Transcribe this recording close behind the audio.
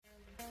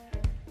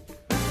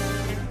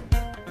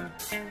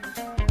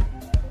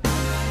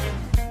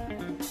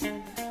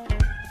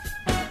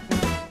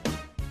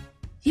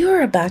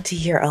are about to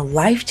hear a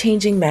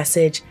life-changing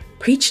message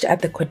preached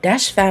at the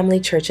Kodesh Family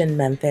Church in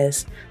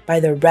Memphis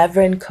by the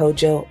Reverend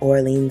Kojo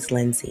Orleans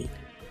Lindsay.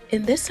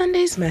 In this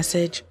Sunday's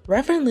message,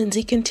 Reverend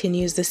Lindsay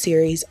continues the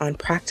series on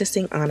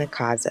practicing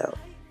anakazo.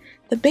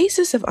 The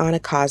basis of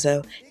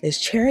anakazo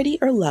is charity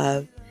or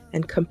love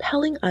and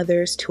compelling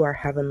others to our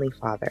Heavenly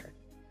Father.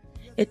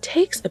 It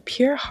takes a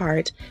pure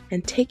heart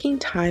and taking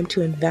time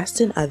to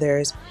invest in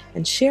others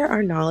and share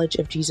our knowledge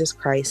of Jesus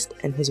Christ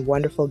and His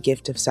wonderful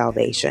gift of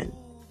salvation.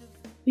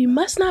 We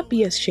must not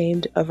be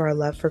ashamed of our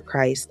love for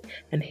Christ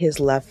and His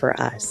love for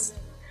us.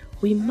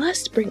 We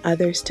must bring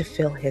others to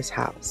fill His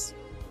house.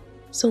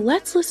 So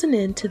let's listen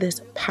in to this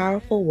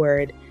powerful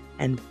word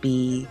and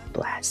be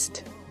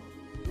blessed.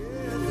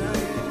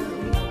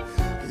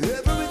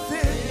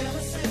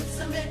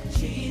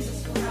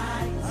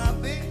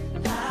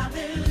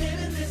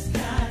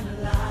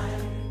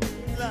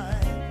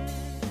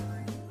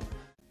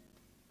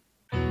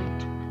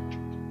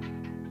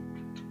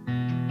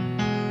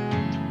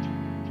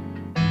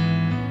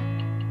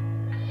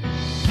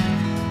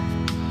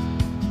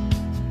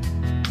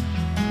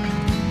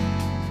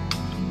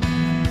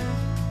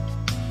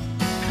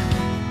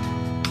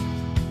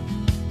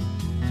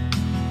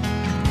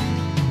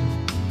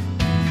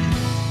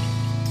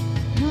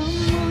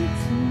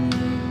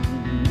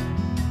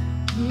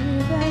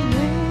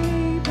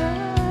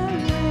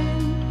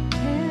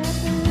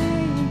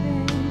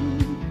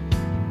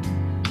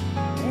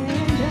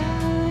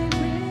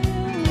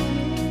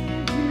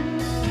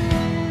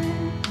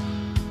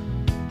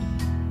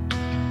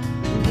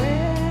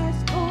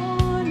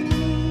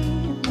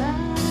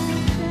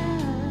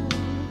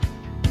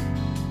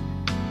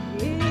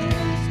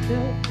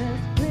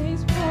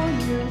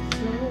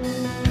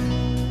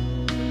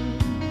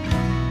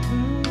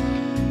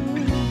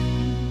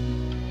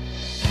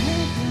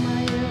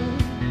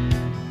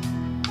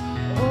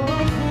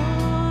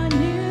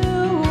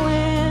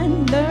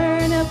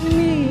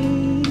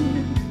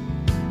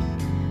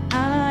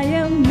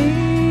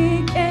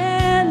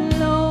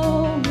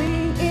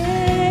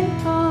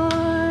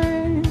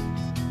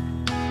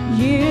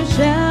 You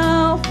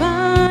shall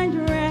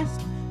find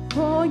rest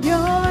for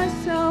your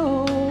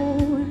soul.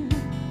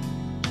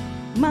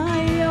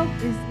 My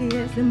yoke is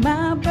easy and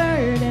my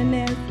burden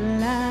is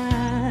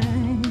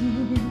light.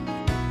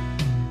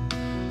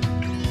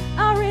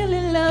 I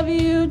really love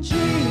you,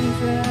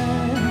 Jesus.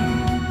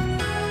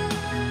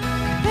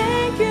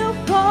 Thank you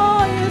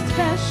for your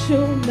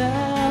special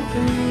love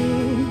for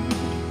me.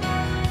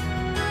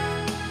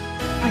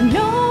 I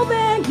know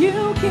that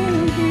you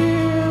can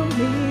hear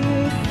me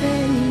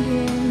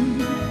singing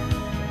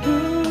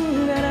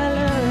that I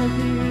love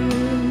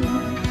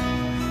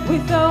you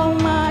with all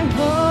my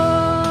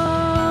heart.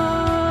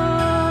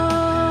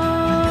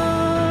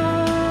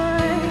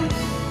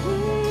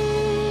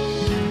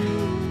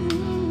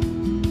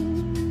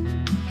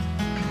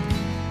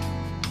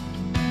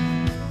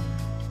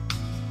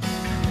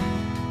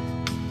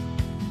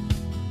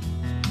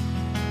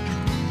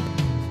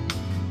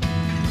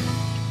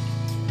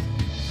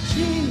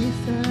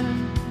 Jesus,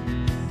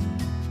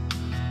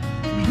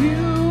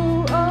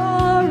 you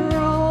are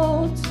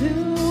all to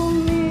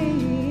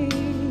me.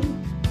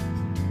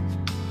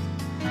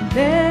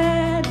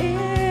 That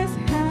is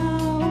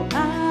how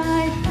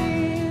I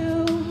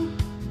feel.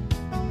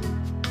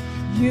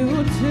 You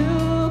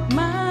took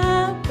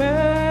my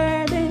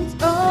burdens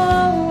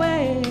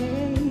away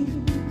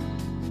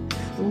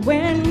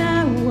when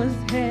I was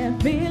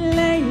heavy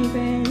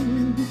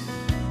laden.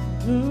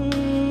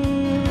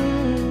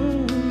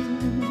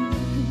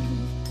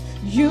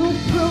 You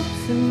proved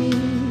to me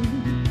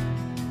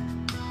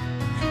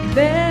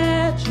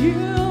that you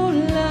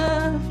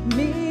love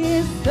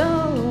me so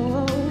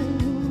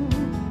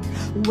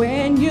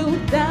when you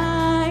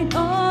died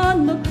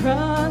on the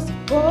cross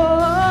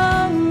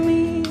for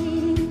me.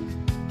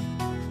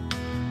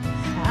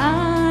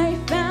 I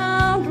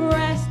found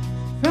rest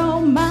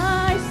from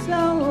my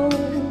soul.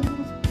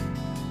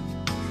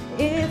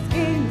 It's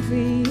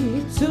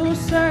easy to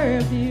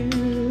serve you,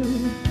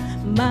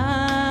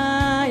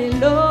 my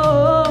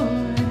Lord.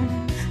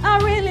 I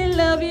really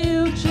love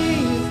you,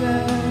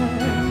 Jesus.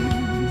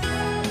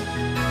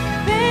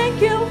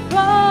 Thank you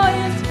for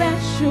your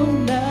special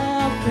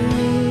love for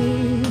me.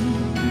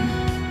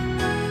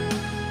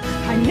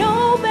 I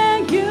know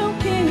that you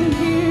can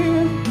hear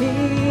me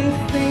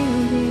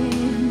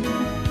singing,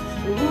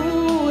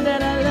 ooh,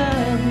 that I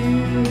love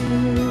you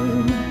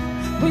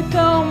with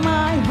all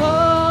my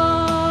heart.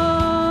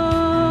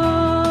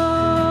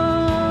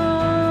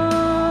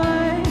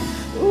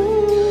 Ooh.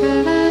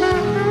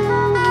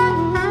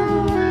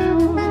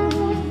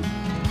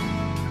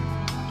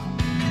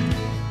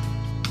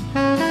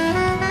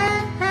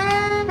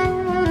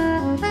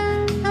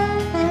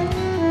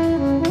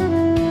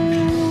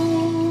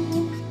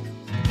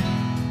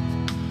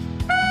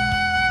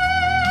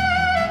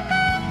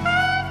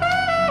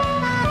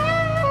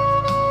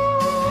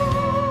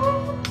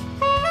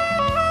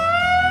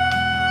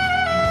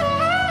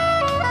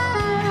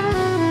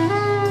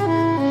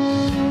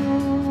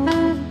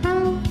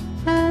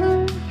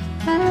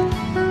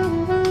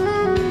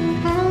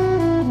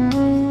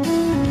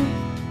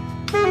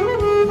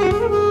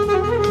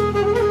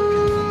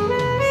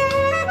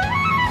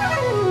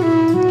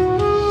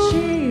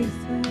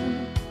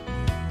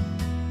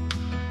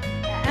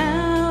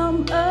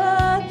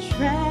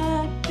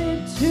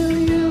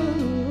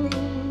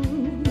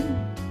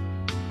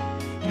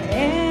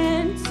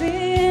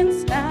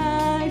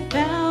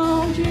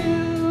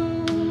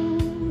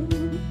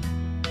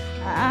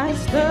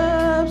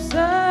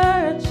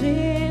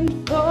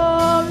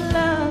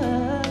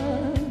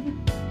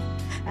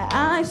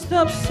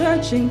 of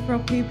searching for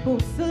people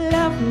to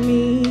love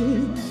me.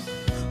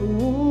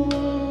 Ooh,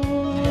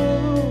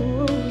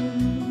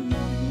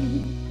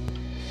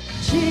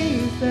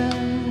 Jesus,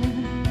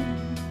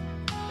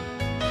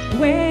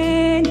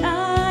 when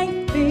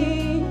I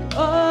think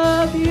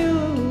of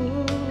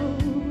you,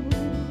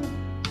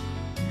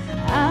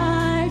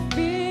 I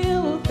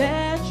feel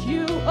that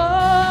you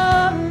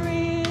are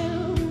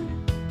real.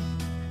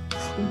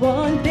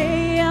 One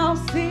day I'll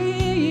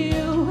see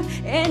you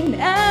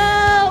and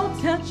I'll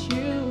touch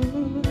you.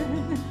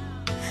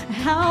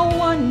 How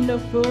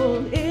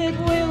wonderful it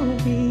will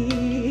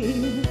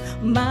be,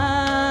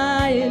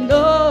 my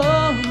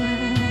Lord.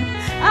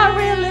 I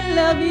really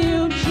love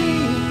you,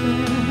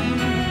 Jesus.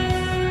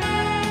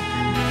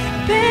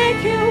 Thank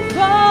you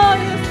for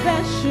your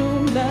special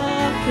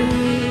love for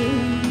me.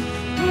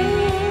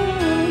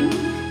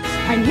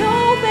 I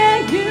know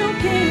that you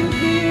can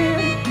hear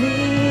me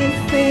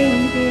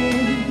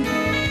singing,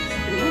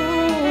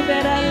 ooh,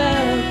 that I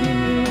love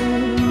you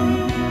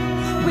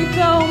with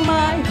all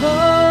my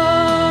heart.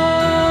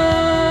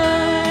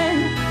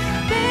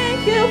 Thank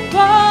you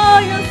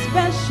for your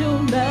special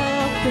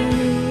love for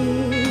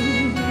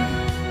me.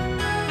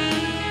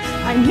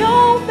 I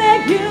know that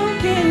you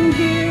can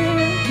hear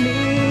me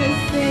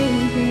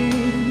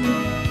singing,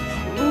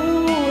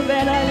 ooh,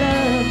 that I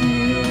love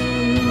you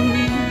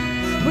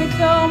with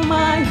all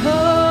my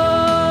heart,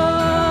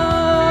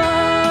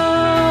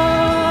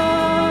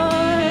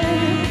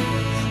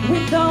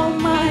 with all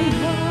my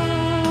heart.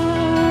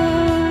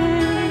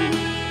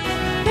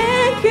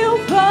 Thank you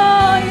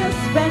for your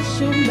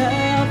special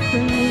love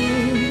for me.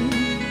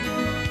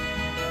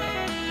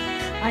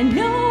 I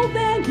know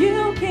that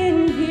you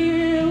can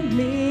hear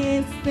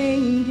me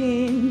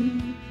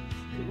singing,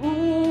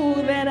 ooh,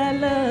 that I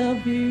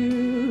love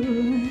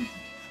you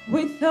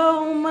with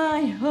all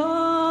my heart.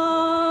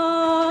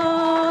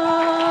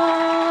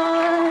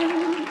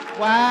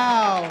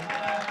 Wow.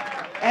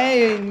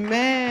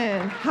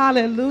 Amen.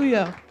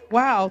 Hallelujah.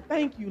 Wow.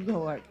 Thank you,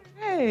 Lord.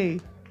 Hey,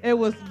 it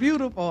was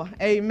beautiful.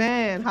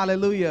 Amen.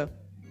 Hallelujah.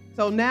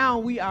 So now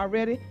we are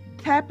ready.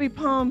 Happy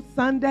Palm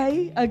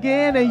Sunday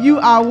again, and you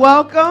are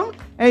welcome.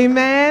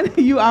 Amen.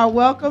 You are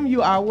welcome.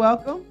 You are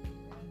welcome.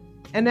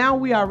 And now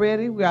we are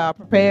ready. We are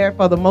prepared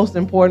for the most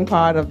important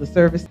part of the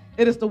service.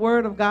 It is the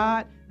word of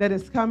God that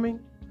is coming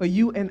for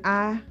you and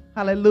I.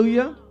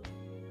 Hallelujah.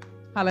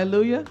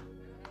 Hallelujah.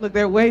 Look,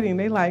 they're waiting.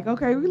 They're like,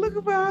 okay, we're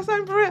looking for our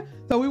son for real.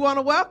 So we want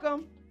to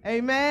welcome,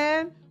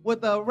 amen,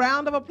 with a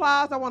round of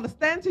applause. I want to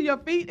stand to your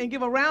feet and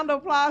give a round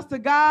of applause to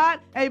God,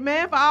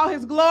 amen, for all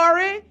his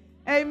glory,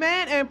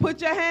 amen, and put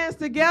your hands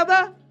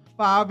together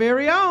for our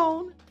very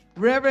own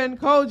Reverend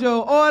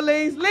Kojo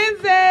Orleans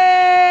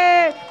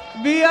Lindsay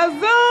via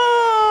Zoom.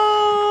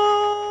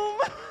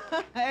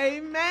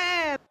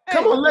 Amen.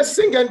 Come on, let's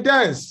sing and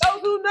dance.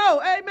 Those who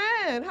know,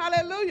 amen.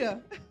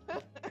 Hallelujah.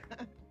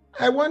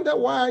 I wonder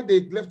why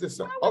they left the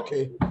song.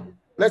 Okay,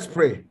 let's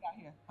pray.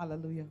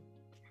 Hallelujah.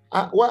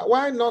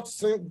 Why not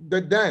sing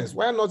the dance?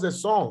 Why not the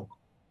song?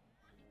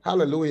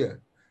 Hallelujah.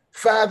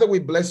 Father, we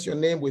bless your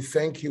name. We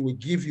thank you. We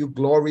give you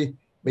glory.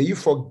 May you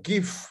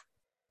forgive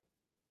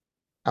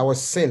our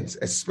sins,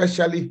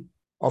 especially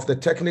of the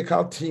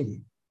technical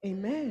team.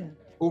 Amen.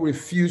 Who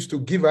refused to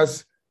give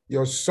us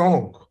your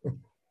song.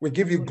 We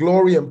give you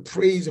glory and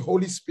praise.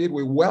 Holy Spirit,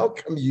 we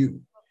welcome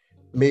you.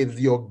 May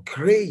your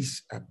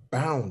grace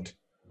abound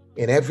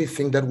in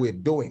everything that we're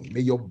doing.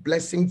 May your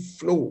blessing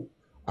flow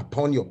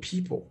upon your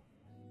people.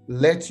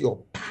 Let your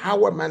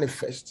power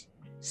manifest.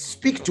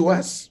 Speak to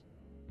us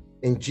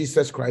in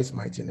Jesus Christ's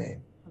mighty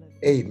name.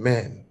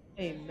 Amen.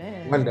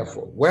 Amen.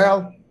 Wonderful.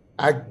 Well,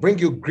 I bring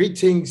you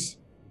greetings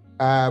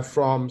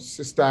from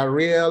Sister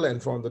Ariel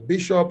and from the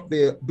bishop.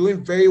 They're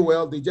doing very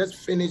well. They just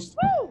finished,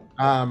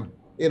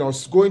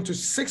 going to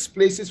 6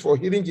 places for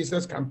Healing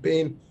Jesus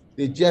campaign.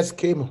 They just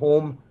came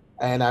home,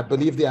 and I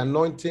believe the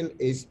anointing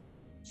is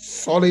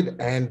solid,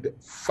 and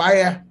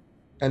fire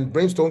and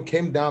brimstone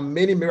came down.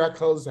 Many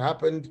miracles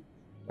happened,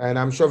 and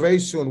I'm sure very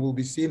soon we'll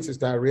be seeing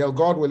Sister Ariel.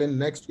 God willing,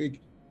 next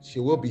week she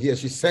will be here.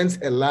 She sends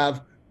her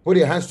love. Put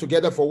your hands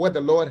together for what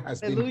the Lord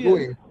has been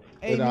doing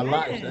with our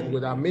lives and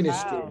with our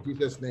ministry. In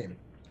Jesus' name.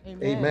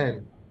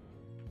 Amen.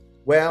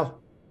 Well,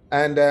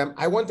 and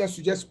I want us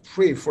to just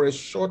pray for a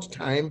short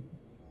time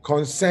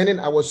concerning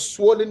our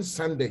swollen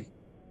Sunday.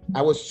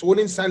 Our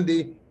swollen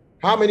Sunday.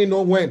 How many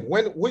know when?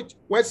 Which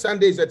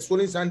Sunday is that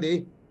swollen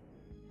Sunday?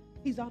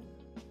 He's on.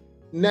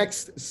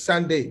 Next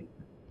Sunday.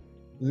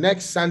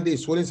 Next Sunday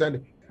is swollen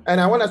Sunday. And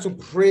I want us to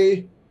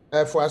pray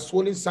for a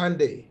swollen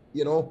Sunday.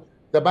 You know,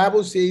 the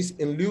Bible says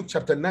in Luke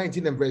chapter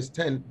 19 and verse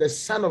 10, the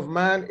Son of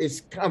Man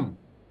is come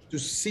to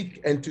seek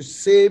and to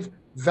save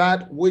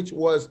that which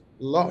was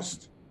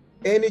lost.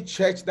 Any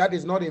church that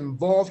is not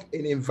involved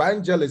in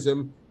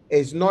evangelism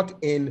is not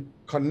in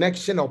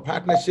connection or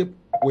partnership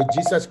with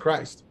Jesus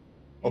Christ.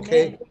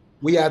 Okay? Amen.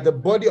 We are the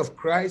body of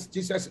Christ.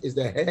 Jesus is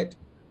the head.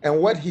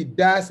 And what he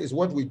does is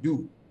what we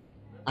do.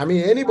 I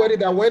mean, anybody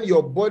that when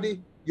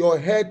your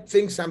head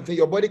thinks something,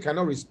 your body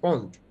cannot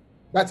respond.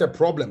 That's a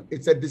problem.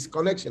 It's a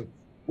disconnection.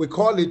 We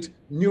call it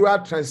neural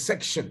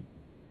transection.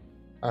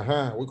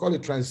 We call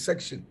it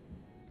transection.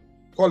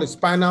 Call it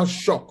spinal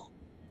shock.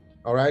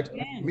 All right.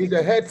 Yes. Means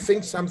the head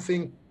thinks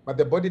something, but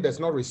the body does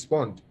not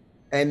respond.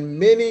 And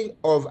many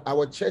of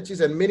our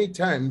churches, and many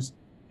times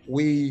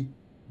we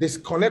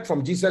disconnect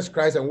from Jesus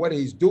Christ and what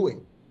he's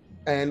doing.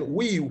 And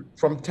we,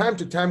 from time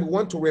to time,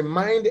 want to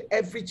remind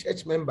every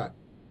church member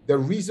the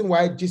reason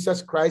why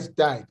Jesus Christ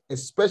died,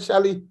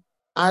 especially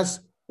as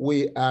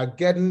we are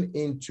getting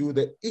into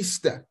the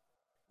Easter.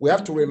 We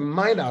have to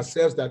remind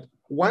ourselves that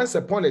once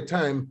upon a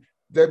time,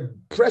 the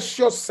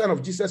precious Son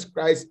of Jesus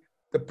Christ,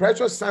 the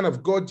precious Son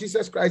of God,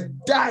 Jesus Christ,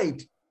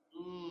 died.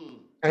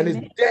 And his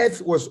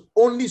death was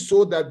only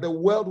so that the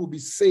world will be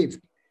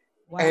saved.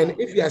 Wow. And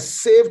if you have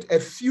saved a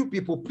few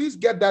people, please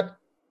get that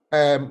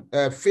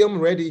film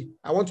ready.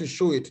 I want to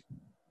show it,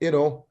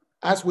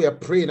 as we are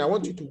praying. I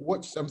want you to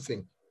watch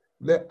something.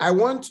 I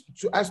want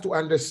us to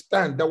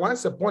understand that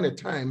once upon a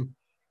time,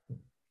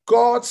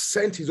 God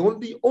sent his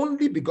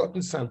only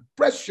begotten Son,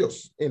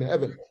 precious in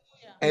heaven.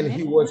 And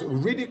he was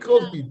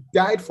ridiculed. He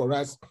died for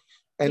us.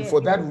 And for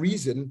that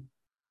reason,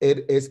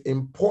 it is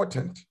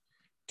important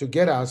to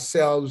get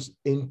ourselves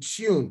in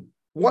tune.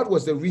 What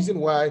was the reason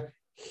why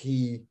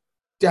he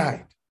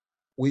died?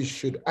 We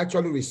should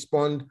actually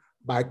respond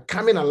by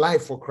coming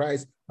alive for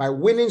Christ, by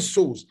winning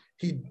souls.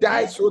 He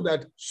died so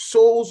that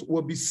souls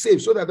will be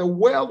saved, so that the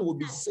world will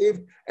be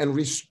saved and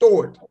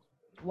restored.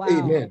 Wow.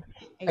 Amen.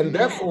 And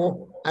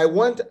therefore, I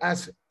want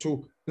us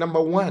to,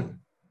 number one,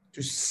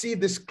 to see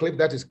this clip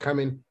that is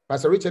coming.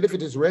 Pastor Richard, if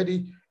it is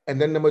ready.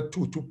 And then number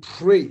two, to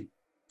pray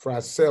for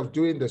ourselves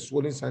during the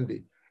Swollen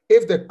Sunday.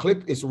 If the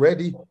clip is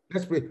ready,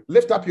 let's pray.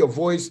 Lift up your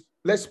voice.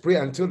 Let's pray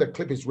until the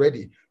clip is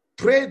ready.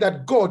 Pray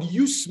that God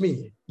use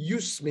me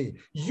this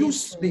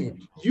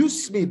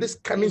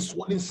coming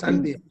Swollen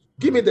Sunday.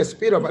 Give me the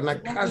spirit of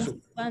anakazo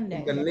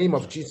in the name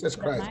of Jesus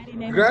Christ.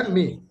 Grant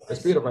me the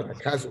spirit of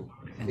anakazo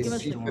in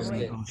Jesus'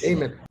 name.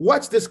 Amen.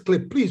 Watch this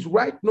clip. Please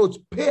write notes.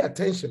 Pay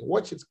attention.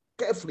 Watch it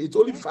carefully. It's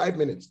only 5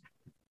 minutes.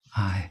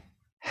 I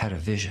had a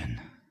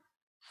vision.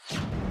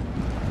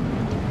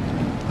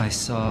 I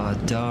saw a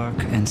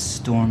dark and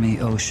stormy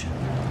ocean.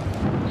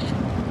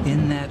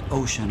 In that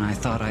ocean, I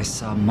thought I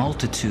saw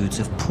multitudes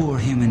of poor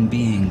human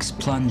beings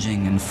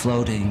plunging and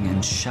floating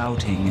and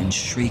shouting and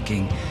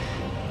shrieking,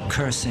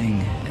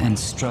 cursing and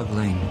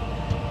struggling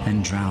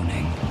and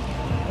drowning.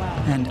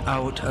 And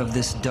out of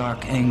this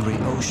dark, angry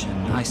ocean,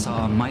 I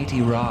saw a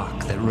mighty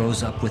rock that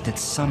rose up with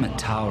its summit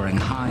towering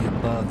high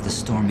above the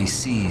stormy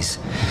seas.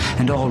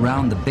 And all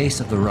round the base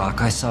of the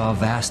rock, I saw a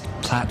vast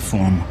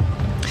platform.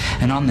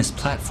 And on this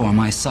platform,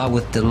 I saw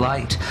with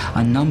delight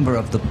a number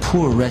of the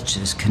poor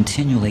wretches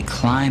continually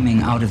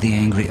climbing out of the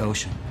angry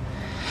ocean.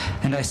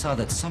 And I saw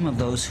that some of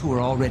those who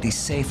were already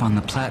safe on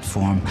the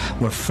platform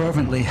were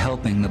fervently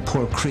helping the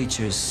poor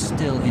creatures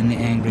still in the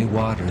angry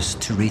waters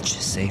to reach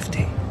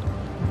safety.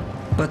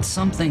 But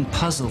something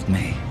puzzled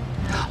me.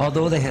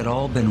 Although they had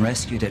all been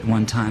rescued at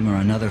one time or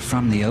another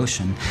from the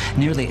ocean,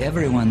 nearly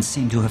everyone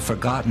seemed to have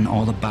forgotten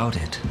all about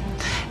it.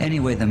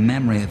 Anyway, the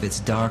memory of its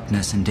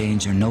darkness and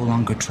danger no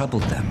longer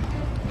troubled them.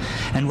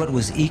 And what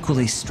was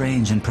equally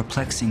strange and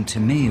perplexing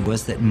to me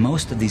was that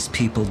most of these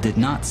people did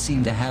not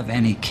seem to have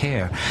any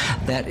care,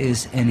 that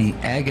is, any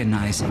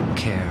agonizing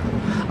care,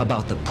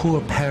 about the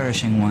poor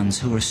perishing ones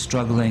who were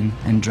struggling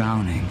and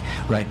drowning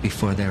right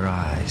before their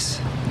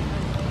eyes.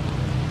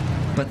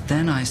 But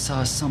then I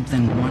saw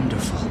something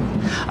wonderful.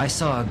 I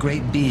saw a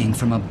great being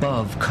from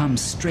above come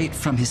straight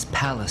from his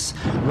palace,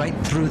 right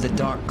through the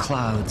dark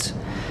clouds.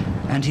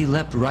 And he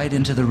leapt right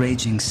into the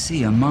raging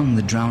sea among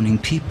the drowning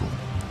people.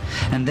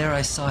 And there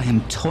I saw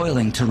him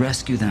toiling to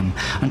rescue them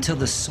until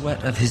the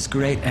sweat of his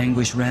great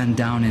anguish ran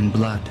down in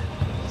blood.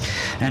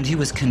 And he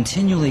was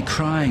continually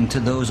crying to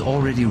those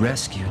already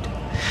rescued,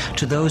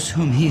 to those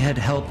whom he had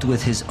helped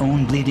with his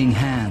own bleeding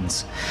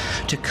hands,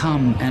 to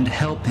come and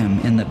help him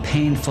in the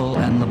painful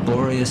and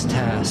laborious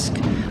task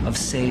of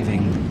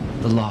saving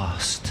the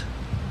lost.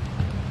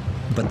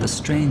 But the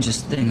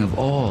strangest thing of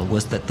all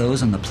was that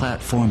those on the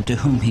platform to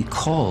whom he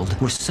called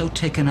were so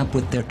taken up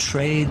with their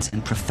trades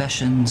and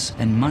professions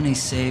and money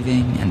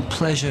saving and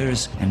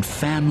pleasures and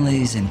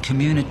families and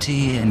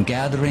community and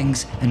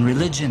gatherings and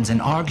religions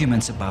and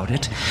arguments about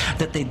it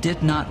that they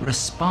did not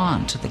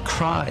respond to the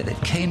cry that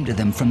came to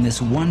them from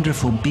this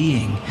wonderful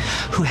being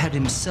who had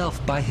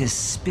himself by his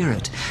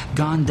Spirit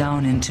gone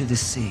down into the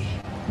sea.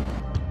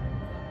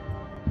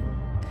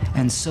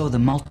 And so the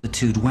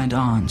multitude went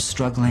on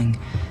struggling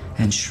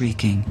and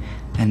shrieking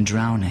and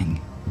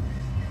drowning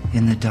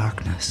in the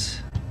darkness.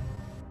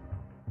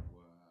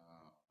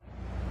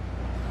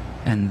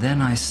 And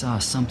then I saw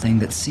something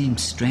that seemed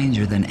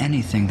stranger than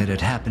anything that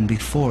had happened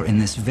before in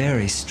this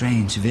very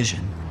strange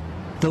vision.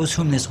 Those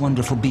whom this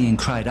wonderful being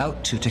cried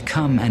out to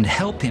come and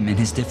help him in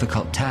his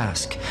difficult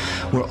task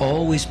were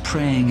always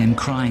praying and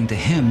crying to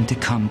him to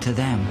come to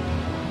them.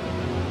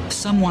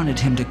 Some wanted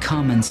him to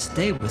come and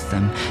stay with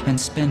them and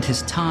spend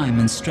his time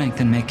and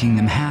strength in making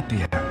them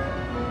happier.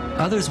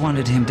 Others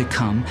wanted him to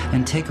come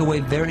and take away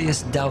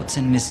various doubts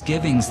and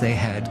misgivings they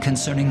had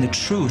concerning the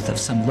truth of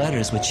some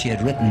letters which he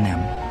had written them.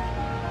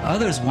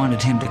 Others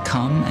wanted him to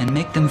come and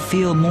make them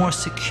feel more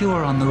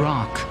secure on the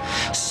rock,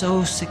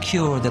 so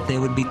secure that they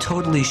would be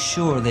totally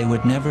sure they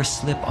would never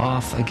slip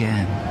off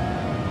again.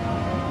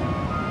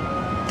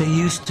 They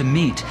used to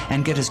meet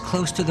and get as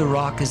close to the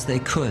rock as they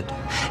could,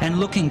 and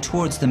looking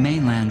towards the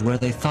mainland where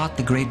they thought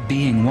the great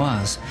being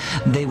was,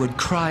 they would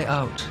cry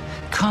out,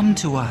 "Come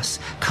to us,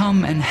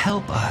 come and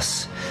help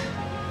us."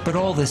 But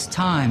all this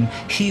time,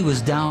 he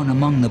was down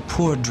among the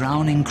poor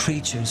drowning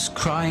creatures,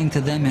 crying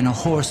to them in a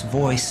hoarse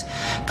voice,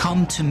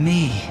 "Come to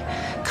me,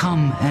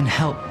 come and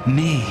help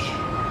me."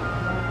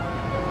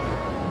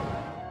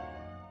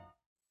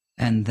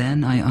 And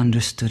then I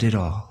understood it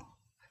all.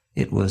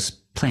 It was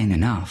plain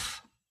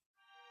enough.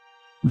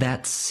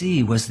 That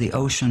sea was the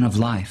ocean of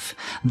life,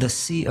 the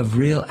sea of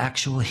real,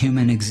 actual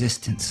human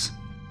existence.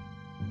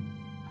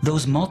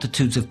 Those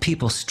multitudes of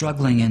people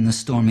struggling in the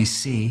stormy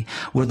sea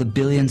were the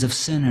billions of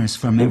sinners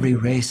from every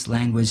race,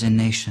 language, and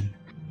nation.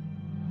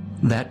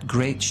 That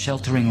great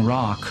sheltering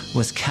rock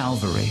was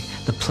Calvary,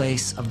 the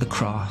place of the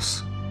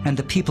cross, and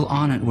the people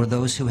on it were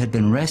those who had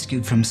been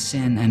rescued from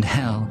sin and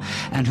hell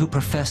and who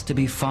professed to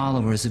be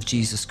followers of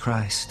Jesus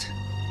Christ.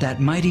 That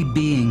mighty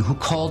being who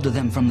called to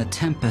them from the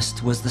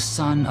tempest was the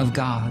Son of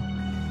God,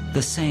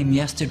 the same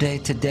yesterday,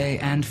 today,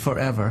 and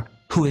forever,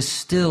 who is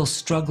still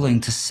struggling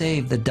to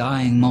save the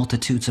dying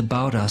multitudes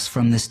about us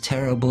from this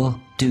terrible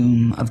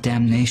doom of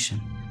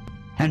damnation,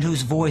 and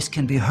whose voice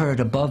can be heard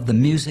above the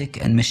music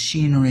and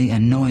machinery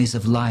and noise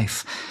of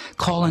life,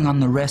 calling on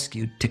the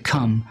rescued to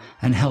come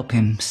and help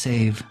him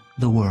save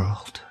the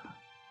world.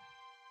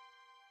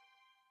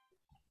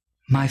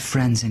 My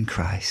friends in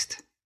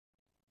Christ,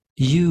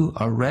 you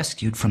are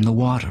rescued from the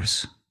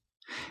waters.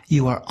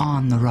 You are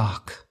on the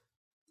rock.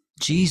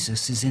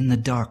 Jesus is in the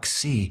dark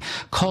sea,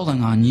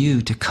 calling on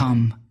you to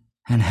come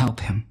and help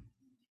him.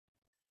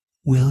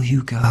 Will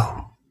you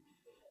go?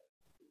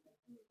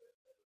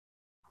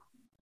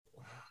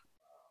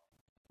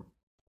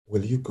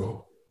 Will you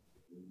go?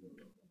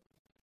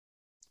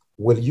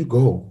 Will you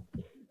go?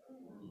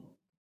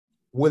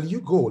 Will you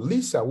go?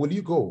 Lisa, will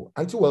you go?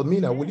 Auntie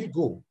Wilmina, will you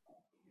go?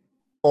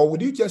 Or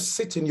will you just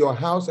sit in your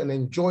house and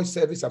enjoy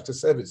service after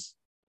service?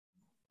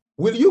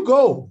 Will you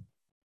go?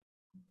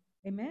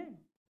 Amen.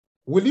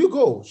 Will you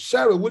go?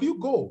 Cheryl, will you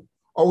go?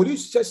 Or will you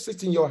just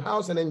sit in your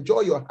house and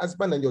enjoy your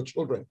husband and your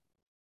children?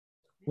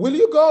 Will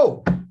you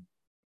go?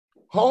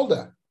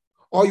 Holder.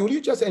 Or will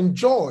you just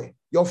enjoy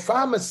your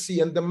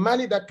pharmacy and the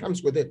money that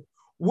comes with it?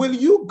 Will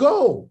you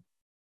go?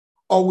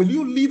 Or will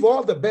you leave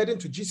all the burden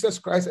to Jesus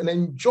Christ and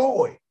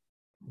enjoy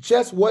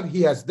just what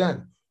he has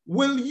done?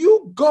 Will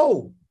you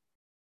go,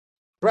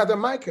 Brother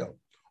Michael?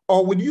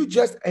 Or will you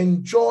just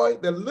enjoy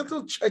the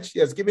little church he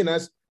has given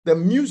us, the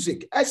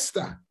music,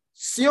 Esther,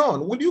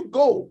 Sion? Will you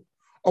go?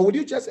 Or will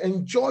you just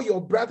enjoy your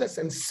brothers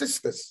and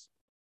sisters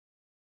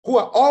who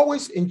are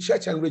always in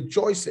church and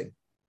rejoicing?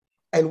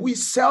 And we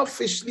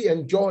selfishly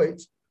enjoy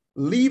it,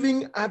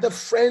 leaving other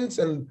friends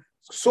and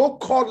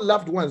so-called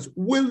loved ones.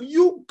 Will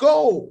you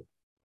go?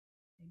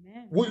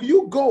 Amen. Will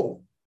you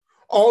go?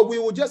 Or we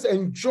will just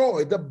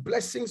enjoy the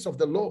blessings of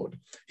the Lord.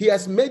 He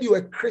has made you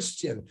a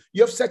Christian.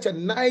 You have such a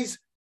nice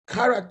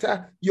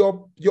character.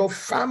 Your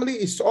family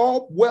is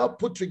all well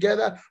put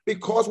together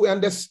because we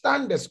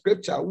understand the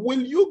scripture.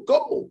 Will you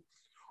go?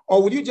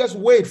 Or will you just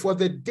wait for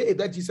the day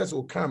that Jesus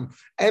will come?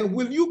 And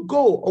will you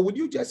go? Or will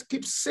you just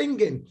keep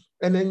singing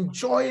and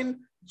enjoying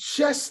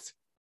just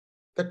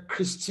the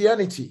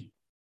Christianity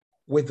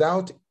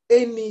without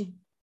any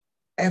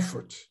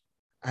effort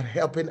at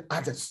helping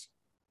others?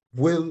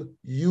 Will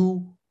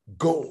you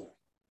go?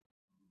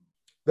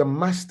 The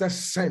master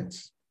sent.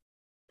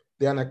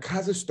 The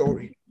Anagkazo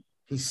story.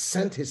 He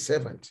sent his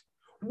servant.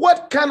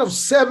 What kind of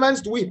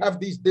servants do we have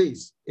these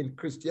days in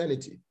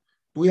Christianity?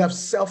 Do we have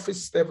selfish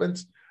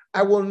servants?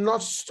 I will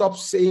not stop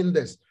saying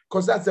this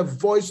because that's the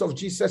voice of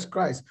Jesus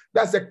Christ.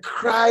 That's the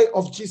cry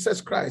of Jesus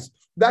Christ.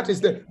 That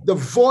is the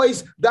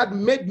voice that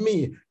made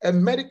me a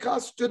medical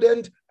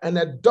student and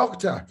a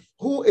doctor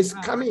who is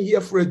coming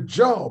here for a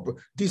job,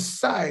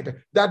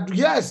 decide that,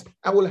 yes,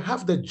 I will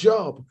have the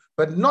job,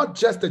 but not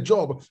just the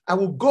job.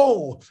 I'll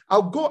go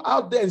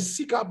out there and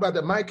seek out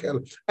Brother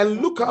Michael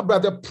and look out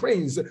Brother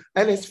Prince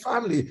and his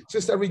family,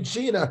 Sister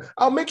Regina.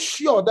 I'll make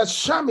sure that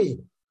Shami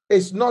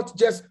is not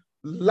just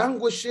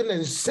languishing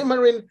and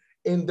simmering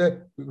in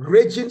the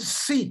raging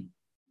sea.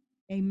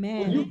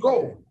 Amen. Will you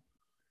go?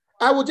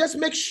 I will just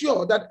make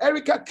sure that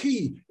Erica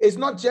Key is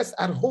not just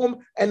at home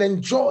and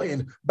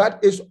enjoying,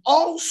 but is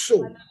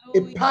also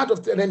a part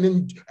of it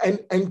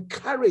and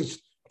encouraged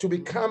to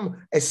become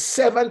a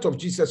servant of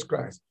Jesus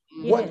Christ.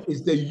 Yes. What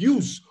is the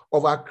use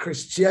of our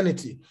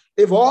Christianity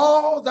if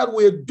all that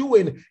we're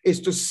doing is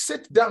to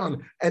sit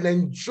down and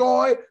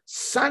enjoy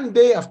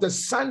Sunday after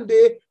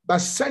Sunday,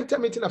 Bacenta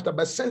meeting after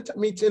Bacenta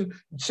meeting,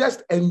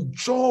 just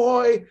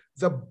enjoy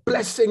the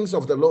blessings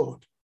of the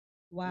Lord?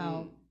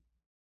 Wow.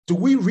 Do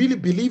we really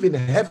believe in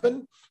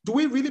heaven? Do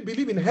we really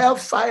believe in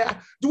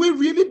hellfire? Do we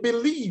really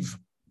believe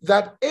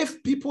that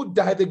if people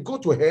die, they go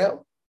to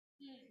hell?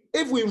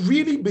 If we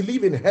really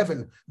believe in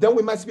heaven, then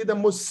we must be the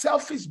most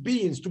selfish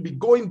beings to be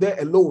going there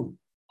alone.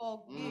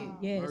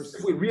 Yes.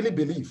 If we really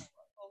believe.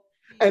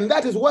 And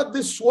that is what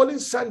this Swollen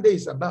Sunday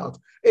is about.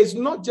 It's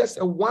not just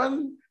a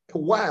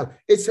while.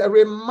 It's a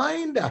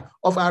reminder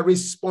of our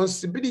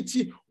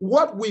responsibility,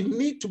 what we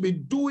need to be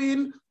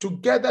doing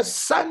together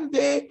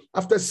Sunday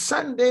after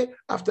Sunday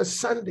after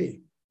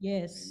Sunday.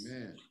 Yes.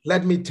 Amen.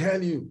 Let me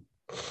tell you,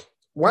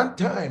 one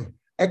time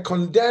a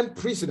condemned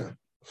prisoner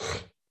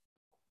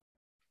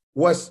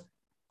was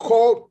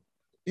called,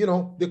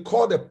 they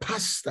called a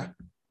pastor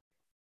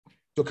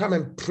to come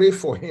and pray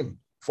for him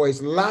for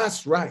his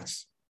last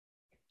rites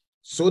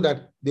so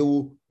that they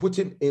will put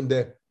him in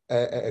the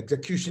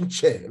execution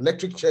chair,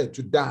 electric chair,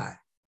 to die.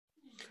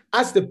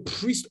 As the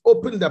priest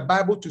opened the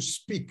Bible to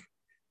speak,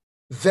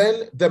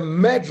 then the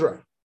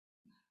murderer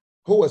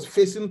who was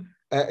facing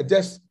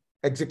just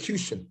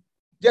execution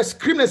just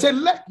screamed and said,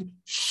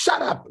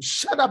 shut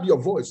up your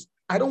voice.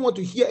 I don't want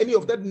to hear any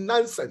of that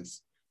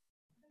nonsense.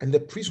 And the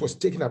priest was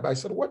taken aback. I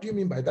said, what do you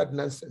mean by that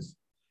nonsense?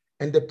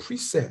 And the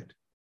priest said,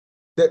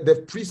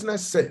 the prisoner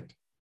said,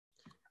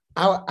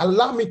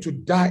 allow me to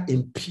die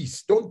in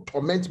peace. Don't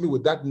torment me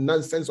with that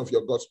nonsense of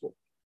your gospel.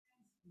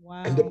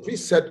 Wow. And the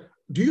priest said,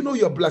 do you know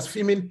you're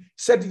blaspheming?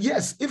 Said,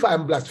 yes, if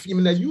I'm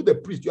blaspheming, and you, the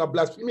priest, you are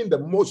blaspheming the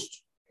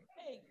most.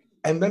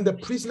 And then the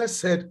prisoner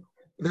said,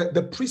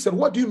 the priest said,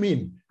 what do you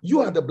mean?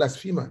 You are the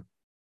blasphemer.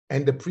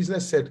 And the prisoner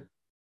said,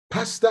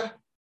 Pastor,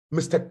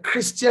 Mr.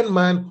 Christian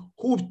man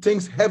who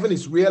thinks heaven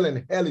is real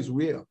and hell is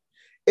real,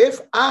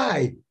 if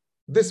I,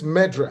 this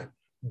murderer,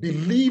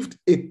 believed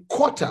a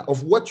quarter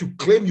of what you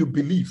claim you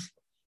believe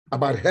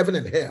about heaven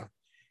and hell,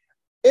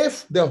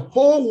 if the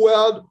whole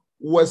world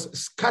was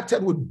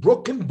scattered with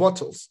broken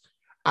bottles,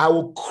 I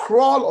will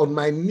crawl on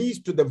my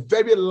knees to the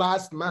very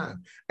last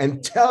man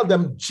and tell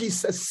them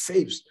Jesus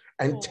saves,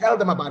 and tell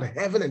them about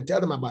heaven and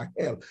tell them about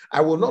hell. I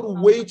will not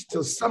wait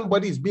till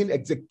somebody is being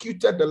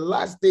executed the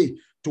last day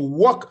to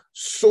walk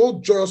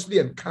so joyously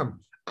and come.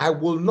 I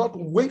will not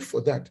wait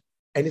for that.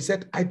 And he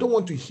said, I don't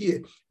want to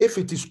hear. If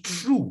it is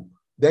true,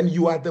 then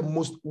you are the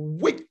most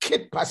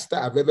wicked pastor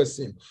I've ever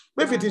seen.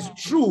 If it is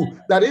true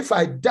that if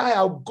I die,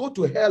 I'll go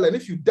to hell, and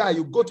if you die,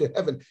 you go to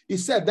heaven. He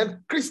said,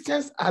 then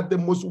Christians are the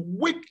most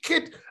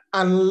wicked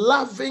and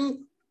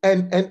loving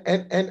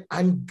and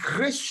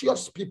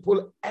ungracious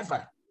people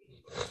ever.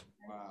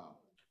 Wow.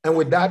 And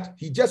with that,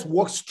 he just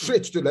walked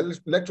straight to the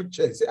electric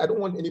chair. He said, I don't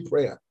want any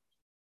prayer.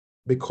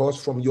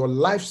 Because from your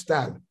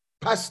lifestyle,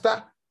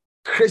 pastor,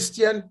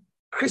 Christian,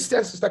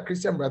 sister,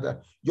 Christian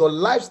brother, your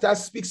lifestyle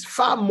speaks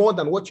far more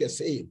than what you're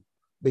saying,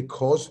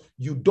 because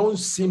you don't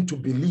seem to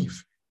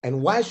believe.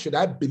 And why should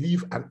I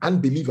believe an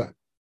unbeliever?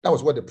 That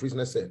was what the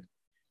prisoner said.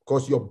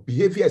 Because your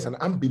behavior is an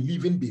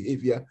unbelieving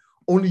behavior.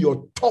 Only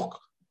your talk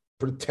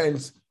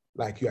pretends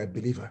like you're a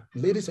believer.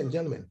 Ladies and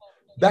gentlemen,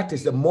 that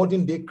is the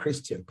modern day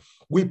Christian.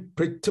 We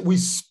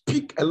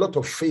speak a lot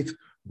of faith,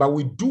 but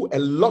we do a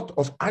lot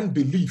of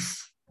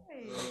unbelief.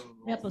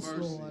 Help us,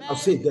 Lord. I'll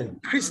say again,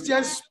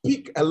 Christians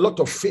speak a lot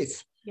of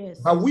faith, Yes.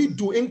 but we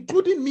do,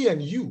 including me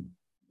and you,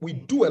 we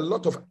do a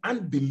lot of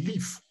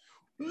unbelief.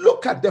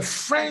 Look at the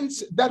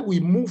friends that we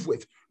move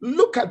with.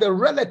 Look at the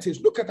relatives.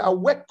 Look at our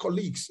work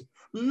colleagues.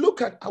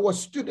 Look at our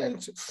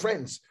student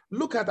friends.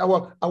 Look at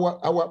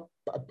our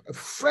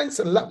friends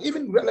and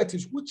even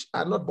relatives which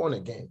are not born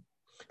again.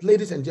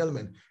 Ladies and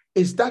gentlemen,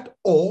 is that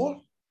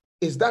all?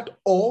 Is that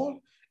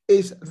all?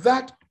 Is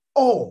that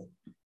all?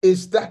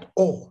 Is that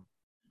all?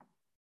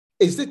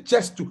 Is it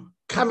just to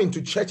come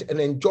into church and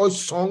enjoy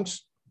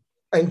songs,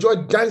 enjoy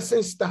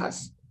dancing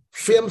stars,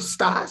 film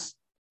stars,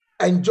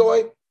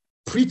 enjoy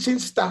preaching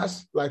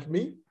stars like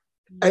me,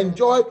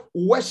 enjoy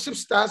worship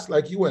stars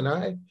like you and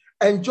I,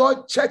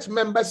 enjoy church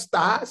member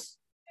stars?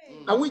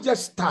 Are we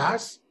just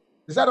stars?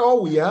 Is that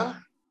all we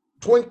are?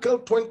 Twinkle,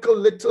 twinkle,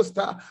 little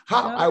star.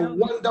 How I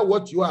wonder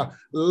what you are.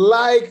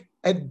 Like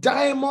a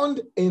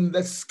diamond in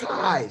the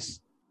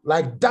skies,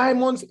 like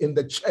diamonds in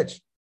the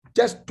church.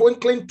 Just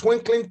twinkling,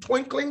 twinkling,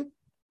 twinkling.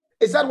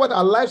 Is that what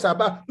our lives are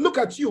about? Look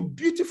at you,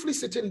 beautifully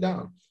sitting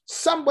down.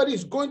 Somebody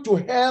is going to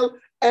hell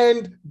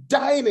and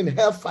dying in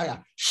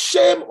hellfire.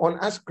 Shame on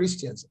us,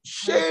 Christians.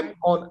 Shame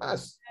on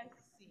us.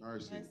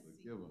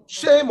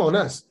 Shame on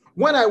us.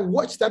 When I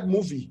watched that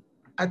movie,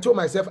 I told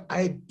myself,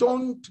 I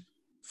don't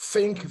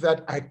think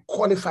that I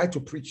qualify to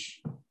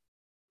preach.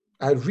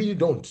 I really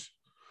don't.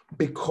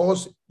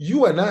 Because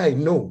you and I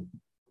know.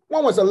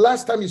 When was the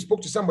last time you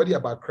spoke to somebody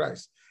about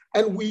Christ?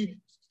 And we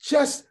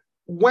just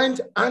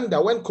went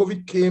under when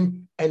COVID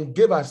came and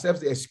gave ourselves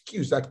the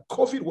excuse that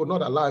COVID would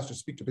not allow us to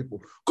speak to people.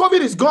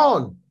 COVID is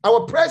gone.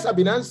 Our prayers have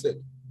been answered.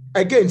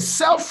 Again,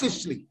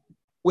 selfishly,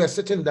 we're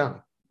sitting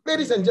down.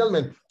 Ladies and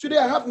gentlemen, today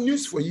I have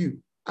news for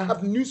you. I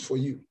have news for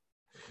you.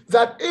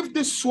 That if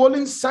this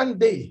Swollen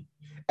Sunday,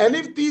 and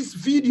if these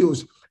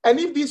videos, and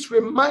if these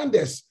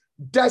reminders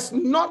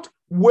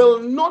will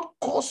not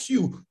cause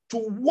you to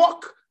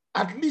walk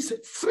at least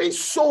 3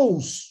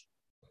 souls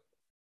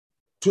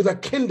to the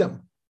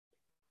kingdom,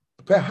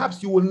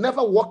 perhaps you will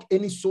never walk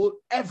any soul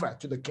ever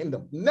to the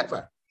kingdom.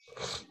 Never.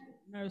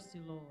 Mercy,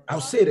 Lord.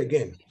 I'll say it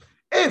again.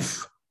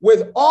 If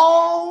with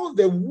all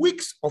the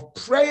weeks of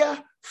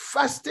prayer,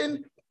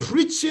 fasting,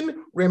 preaching,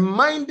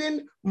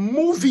 reminding,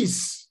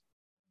 movies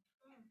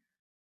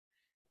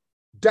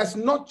does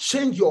not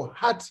change your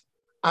heart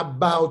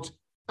about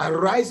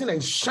arising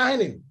and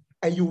shining,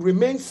 and you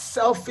remain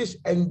selfish,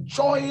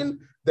 enjoying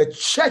the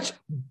church,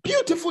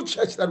 beautiful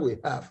church that we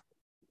have,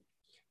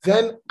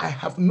 then I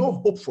have no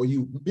hope for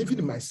you, even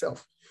in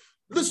myself.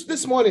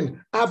 This morning,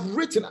 I've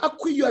written,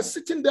 Akwi, you are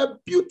sitting there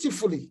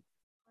beautifully.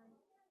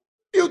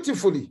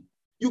 Beautifully.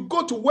 You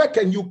go to work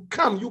and you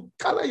come, you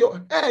color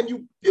your hair and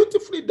you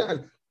beautifully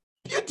done.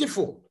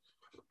 Beautiful.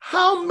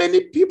 How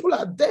many people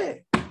are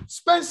there?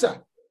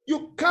 Spencer,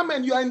 you come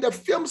and you are in the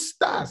film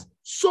stars.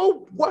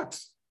 So what?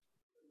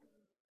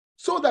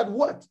 So that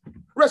what?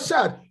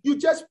 Rashad, you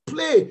just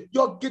play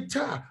your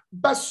guitar,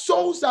 but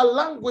souls are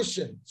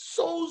languishing.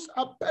 Souls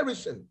are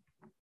perishing.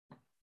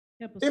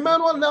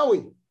 Emmanuel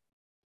Nawi,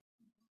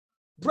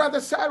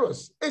 Brother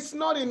Cyrus, it's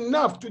not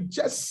enough to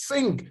just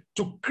sing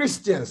to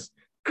Christians.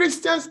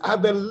 Christians are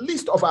the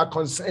least of our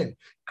concern.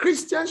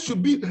 Christians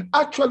should be,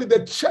 actually,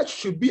 the church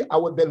should be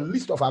the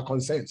least of our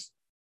concerns.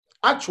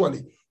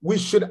 Actually, we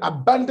should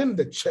abandon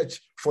the church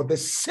for the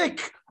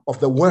sake of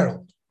the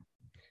world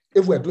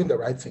if we're doing the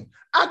right thing.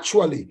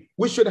 Actually,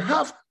 we should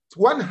have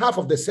one half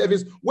of the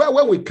service where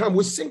when we come,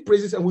 we sing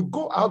praises and we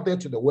go out there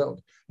to the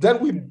world. Then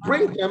we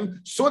bring them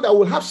so that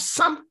we'll have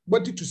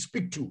somebody to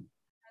speak to.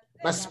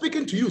 But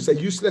speaking to you is a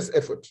useless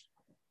effort.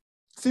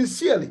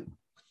 Sincerely.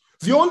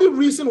 The only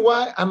reason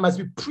why I must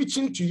be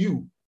preaching to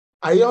you,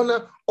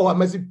 Ayana, or I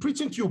must be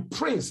preaching to you,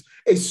 Prince,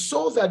 is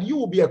so that you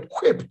will be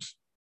equipped,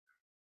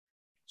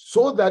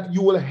 so that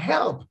you will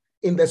help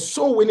in the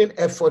soul winning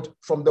effort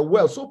from the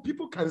world, so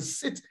people can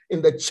sit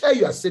in the chair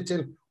you are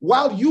sitting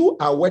while you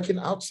are working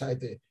outside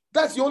there.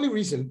 That's the only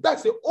reason.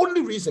 That's the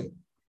only reason.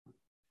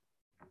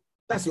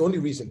 That's the only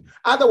reason.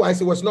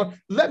 Otherwise, it was not.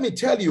 Let me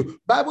tell you,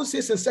 Bible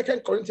says in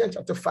 2 Corinthians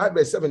chapter 5,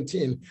 verse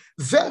 17,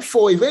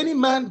 therefore, if any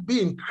man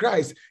be in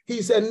Christ, he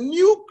is a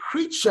new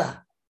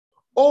creature.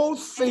 All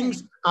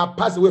things are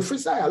passed away.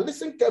 Freestyle,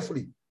 listen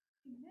carefully.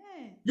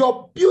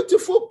 Your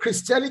beautiful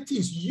Christianity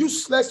is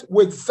useless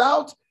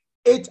without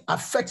it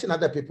affecting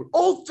other people.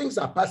 All things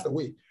are passed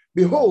away.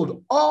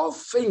 Behold, all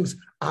things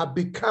are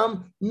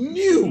become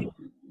new.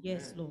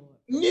 Yes, Lord.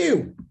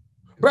 New.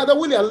 Brother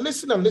William,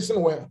 listen and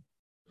listen well.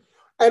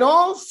 And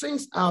all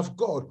things are of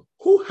God,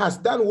 who has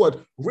done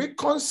what?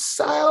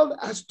 Reconciled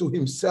us to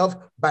himself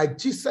by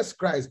Jesus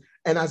Christ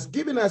and has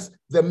given us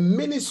the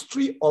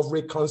ministry of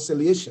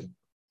reconciliation.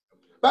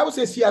 The Bible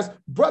says he has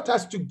brought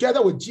us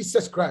together with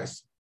Jesus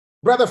Christ,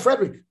 Brother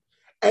Frederick,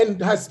 and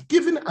has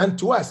given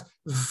unto us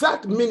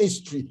that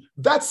ministry,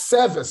 that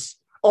service,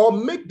 or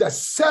make the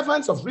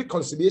servants of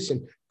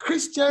reconciliation.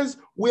 Christians,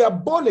 we are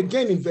born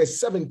again in verse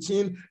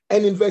 17,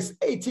 and in verse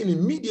 18,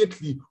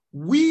 immediately,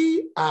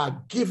 we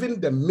are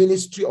given the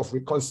ministry of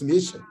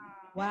reconciliation.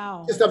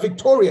 Wow. Sister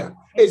Victoria,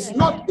 it's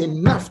not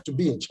enough to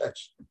be in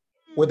church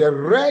with a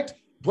red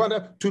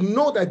brother to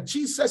know that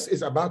Jesus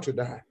is about to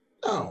die.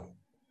 No.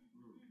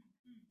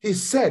 He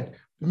said,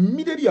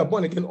 immediately you are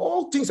born again,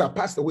 all things are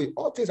passed away,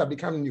 all things are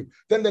becoming new.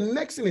 Then the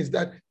next thing is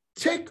that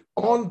take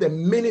on the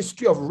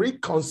ministry of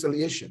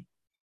reconciliation.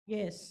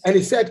 Yes. And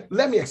he said,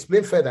 let me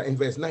explain further in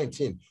verse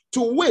 19,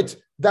 to wit,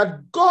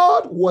 that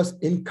God was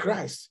in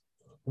Christ,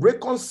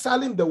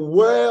 reconciling the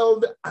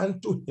world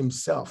unto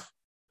himself,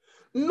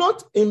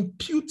 not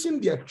imputing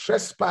their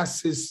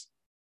trespasses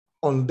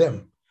on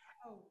them.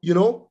 You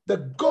know,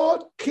 that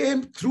God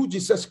came through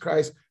Jesus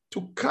Christ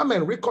to come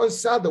and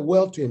reconcile the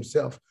world to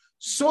himself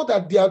so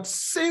that their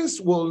sins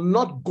will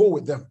not go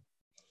with them.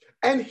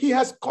 And he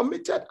has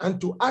committed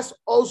unto us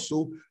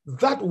also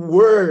that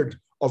word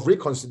of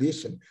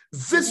reconciliation.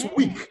 This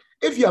week,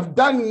 if you have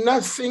done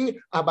nothing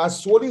about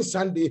Swollen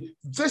Sunday,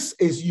 this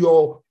is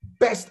your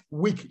best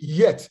week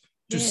yet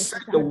to say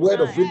the word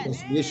of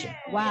reconciliation.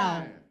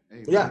 Wow.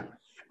 Yeah.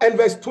 And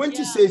verse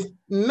 20 says,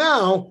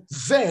 now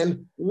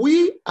then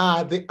we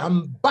are the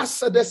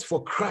ambassadors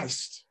for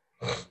Christ.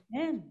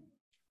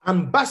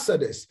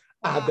 Ambassadors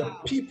are the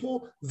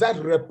people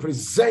that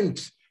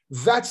represent,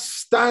 that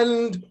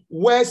stand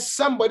where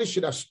somebody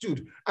should have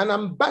stood. An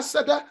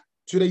ambassador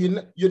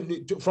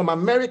to from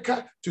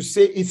America to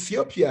say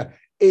Ethiopia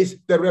is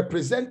the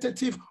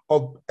representative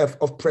of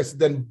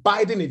President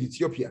Biden in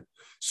Ethiopia.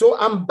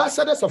 So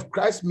ambassadors of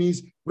Christ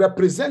means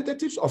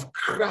representatives of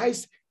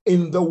Christ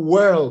in the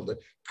world.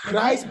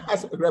 Christ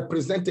has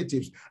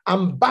representatives,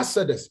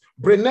 ambassadors.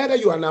 Brunetta,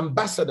 you are an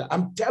ambassador.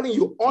 I'm telling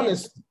you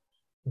honestly.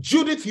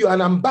 Judith, you are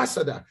an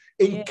ambassador.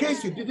 In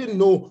case you didn't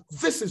know,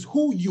 this is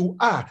who you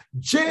are.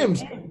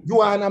 James,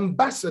 you are an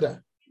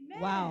ambassador.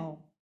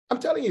 Wow. I'm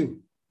telling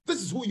you,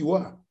 this is who you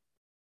are.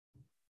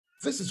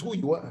 This is who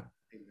you are.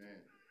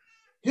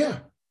 Yeah.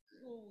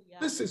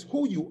 This is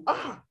who you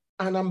are,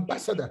 an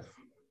ambassador.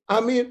 I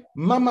mean,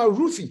 Mama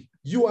Ruthie,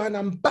 you are an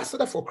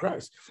ambassador for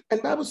Christ. And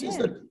the Bible says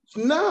that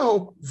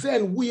now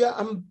then we are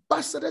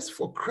ambassadors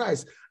for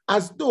Christ,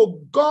 as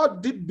though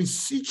God did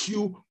beseech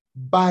you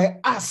by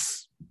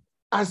us.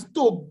 As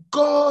though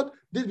God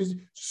did beseech.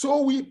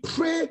 So we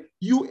pray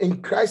you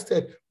in Christ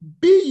that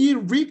be ye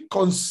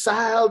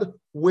reconciled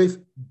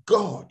with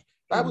God.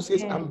 Bible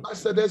says,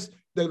 ambassadors,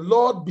 the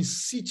Lord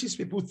beseeches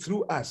people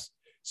through us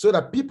so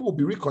that people will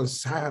be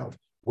reconciled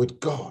with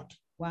God.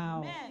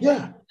 Wow.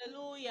 Yeah.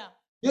 Hallelujah.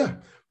 Yeah.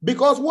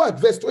 Because what?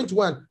 Verse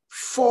 21,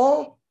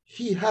 for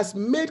he has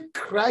made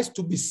Christ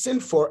to be sin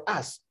for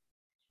us,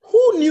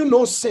 who knew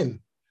no sin,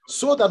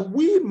 so that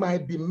we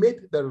might be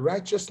made the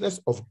righteousness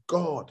of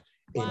God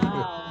in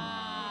him.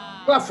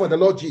 Clap for the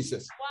Lord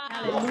Jesus.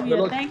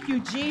 Hallelujah. Thank you,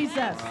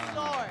 Jesus.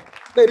 Lord.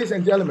 Ladies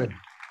and gentlemen,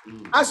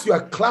 as you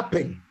are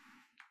clapping,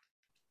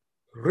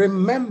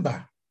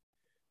 remember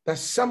that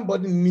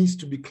somebody needs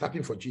to be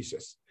clapping for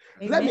Jesus.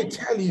 Amen. Let me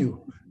tell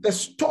you the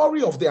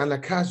story of the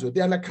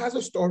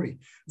Anagkazo story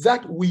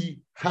that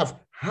we have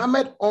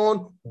hammered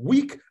on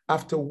week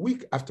after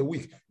week after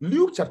week.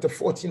 Luke chapter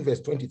 14,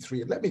 verse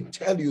 23. Let me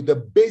tell you the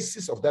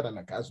basis of that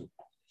Anagkazo.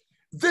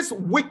 This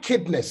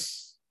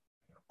wickedness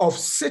of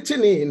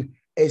sitting in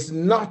is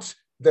not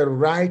the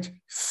right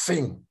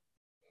thing.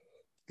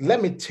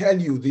 Let me tell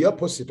you the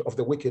opposite of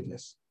the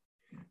wickedness.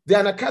 The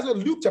Anagkazo,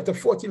 Luke chapter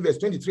 14, verse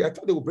 23, I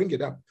thought they would bring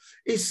it up.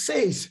 It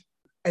says,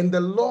 and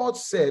the Lord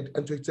said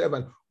unto his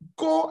servant,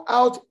 go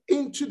out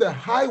into the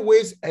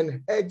highways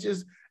and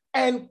hedges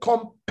and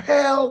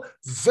compel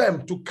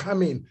them to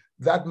come in,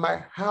 that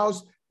my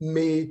house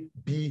may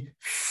be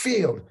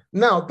filled.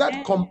 Now,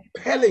 that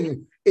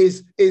compelling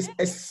gives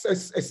a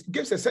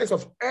sense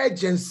of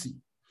urgency.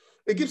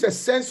 It gives a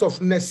sense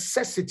of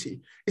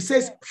necessity. It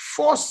says,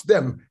 force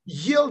them,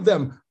 yield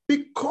them,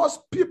 because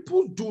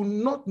people do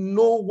not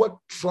know what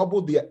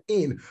trouble they are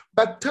in.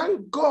 But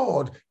thank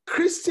God,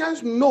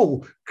 Christians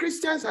know,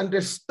 Christians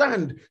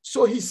understand.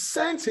 So he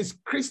sends his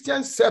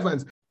Christian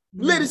servants.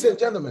 Ladies and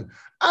gentlemen,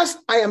 as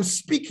I am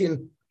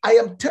speaking, I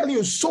am telling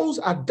you, souls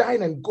are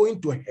dying and going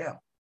to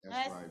hell.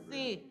 Let's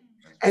see.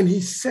 And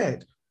he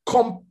said,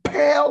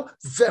 compel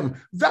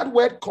them. That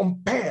word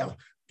compel,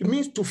 it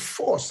means to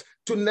force,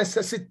 to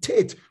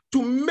necessitate,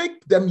 to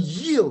make them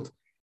yield.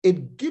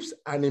 It gives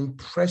an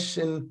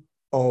impression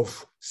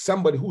of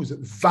somebody who is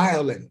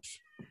violent.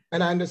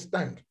 And I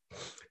understand.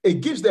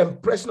 It gives the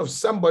impression of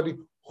somebody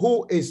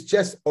who is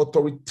just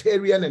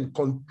authoritarian and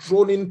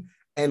controlling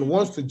and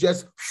wants to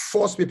just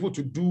force people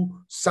to do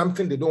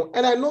something they don't.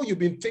 And I know you've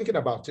been thinking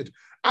about it.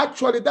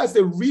 Actually, that's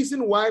the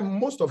reason why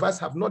most of us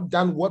have not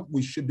done what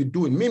we should be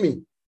doing.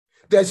 Mimi,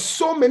 there's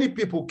so many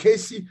people,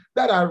 Casey,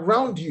 that are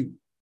around you.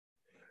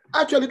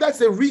 Actually, that's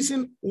the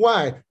reason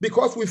why,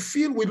 because we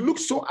feel we look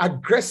so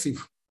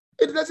aggressive.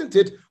 It doesn't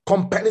it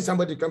compelling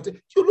somebody to come to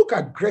you. Look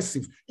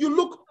aggressive, you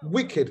look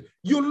wicked,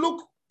 you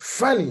look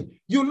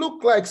funny, you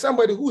look like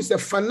somebody who is a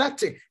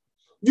fanatic,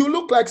 you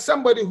look like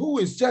somebody who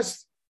is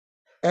just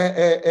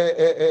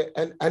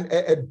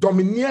a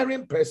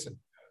domineering person.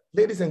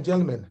 Ladies and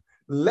gentlemen,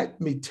 let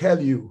me tell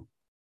you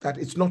that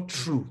it's not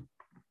true.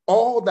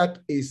 All that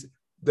is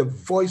the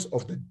voice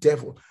of the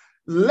devil.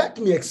 Let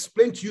me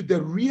explain to you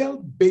the real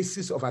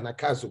basis of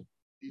Anagkazo.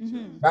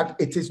 That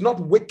it is not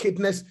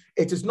wickedness,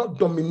 it is not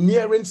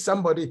domineering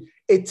somebody,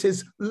 it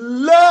is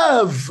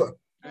love.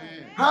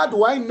 How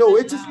do I know?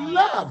 It is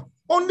love.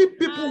 Only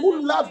people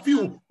who love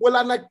you will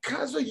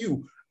Anagkazo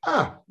you.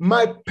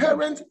 My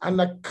parents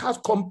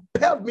Anagkazo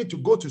compelled me to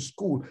go to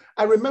school.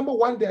 I remember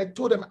one day I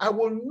told them I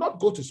will not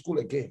go to school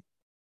again.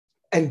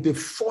 And they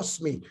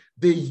forced me.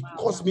 They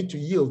caused me to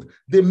yield.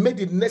 They made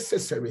it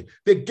necessary.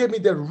 They gave me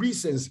the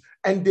reasons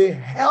and they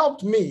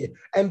helped me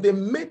and they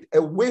made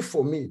a way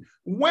for me.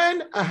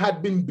 When I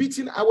had been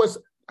beaten, I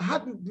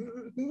had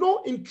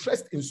no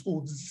interest in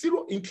school,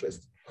 zero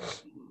interest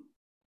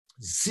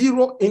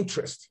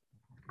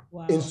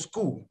in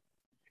school.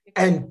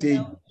 And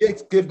they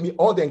gave me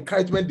all the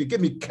encouragement. They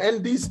gave me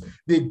candies.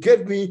 They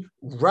gave me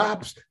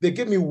raps. They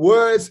gave me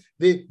words.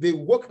 They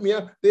woke me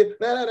up.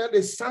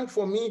 They sang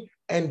for me.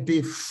 And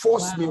they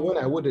forced me when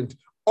I wouldn't.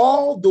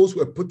 All those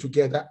were put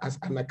together as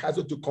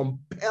Anagkazo to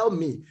compel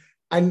me.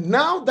 And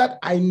now that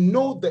I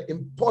know the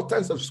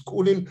importance of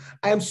schooling,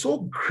 I am so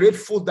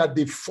grateful that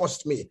they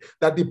forced me,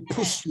 that they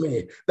pushed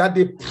me, that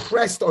they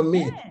pressed on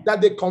me, that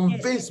they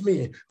convinced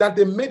me, that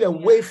they made a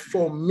way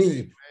for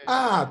me.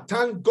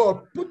 Thank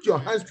God. Put your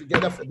hands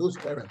together for those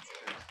parents.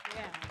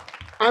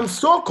 I'm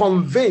so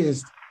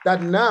convinced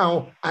that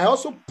now I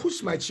also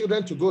push my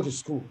children to go to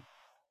school.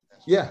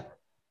 Yeah.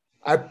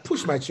 I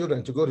push my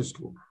children to go to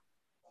school.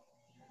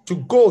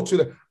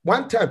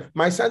 One time,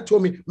 my son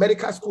told me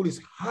medical school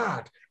is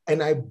hard.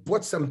 And I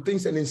bought some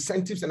things and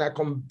incentives and I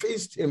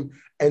convinced him.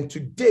 And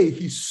today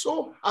he's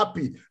so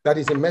happy that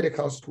he's in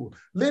medical school.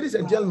 Ladies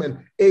and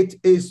gentlemen, it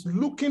is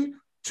looking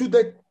to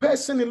the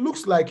person, it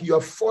looks like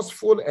you're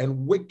forceful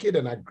and wicked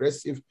and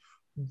aggressive.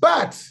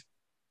 But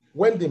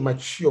when they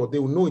mature, they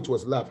will know it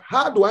was love.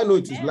 How do I know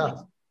it is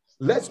love?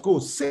 Let's go.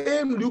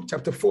 Same Luke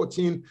chapter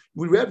 14.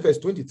 We read verse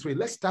 23.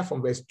 Let's start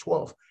from verse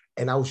 12.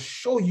 And I'll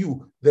show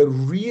you the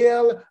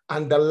real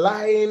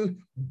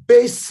underlying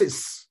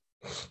basis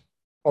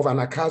of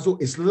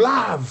Anagkazo is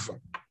love.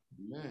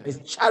 Amen.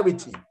 It's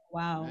charity.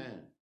 Wow.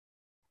 Amen.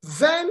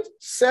 Then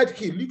said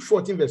he, Luke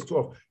 14 verse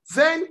 12.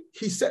 Then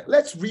he said,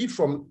 let's read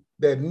from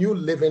the New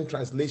Living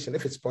Translation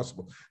if it's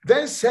possible.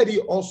 Then said he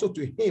also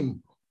to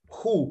him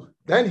who,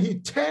 then he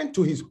turned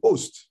to his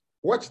host.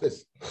 Watch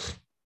this.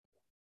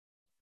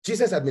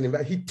 Jesus had been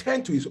invited. He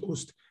turned to his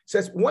host.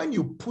 Says, when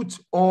you put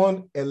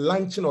on a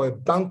luncheon or a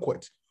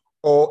banquet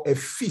or a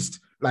feast,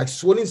 like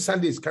Swollen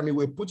Sunday is coming,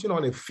 we're putting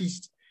on a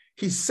feast.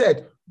 He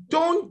said,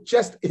 don't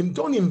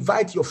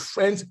invite your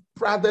friends,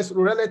 brothers,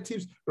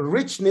 relatives,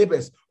 rich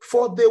neighbors,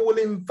 for they will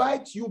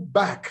invite you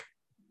back.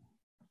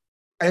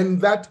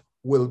 And that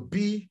will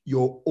be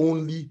your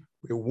only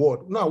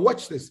reward. Now,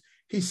 watch this.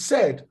 He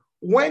said,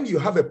 when you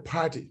have a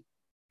party,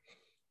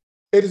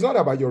 it is not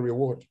about your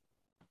reward.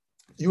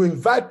 You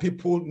invite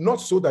people not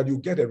so that you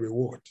get a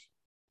reward.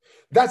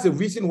 That's the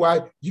reason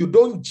why you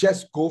don't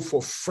just go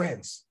for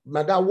friends.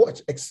 Madam,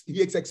 watch,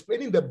 he is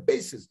explaining the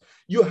basis.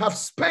 You have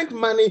spent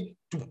money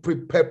to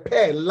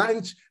prepare a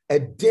lunch, a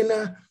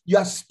dinner. You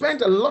have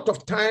spent a lot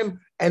of time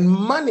and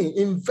money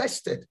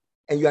invested,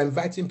 and you are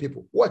inviting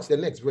people. Watch the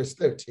next, verse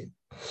 13.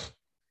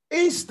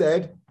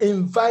 Instead,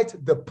 invite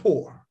the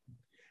poor,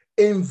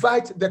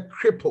 invite the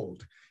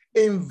crippled,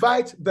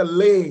 invite the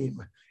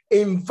lame,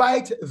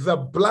 invite the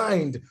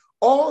blind.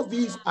 All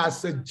these are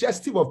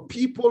suggestive of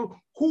people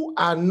who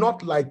are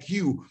not like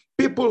you,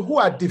 people who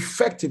are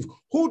defective,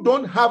 who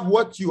don't have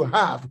what you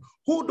have,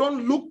 who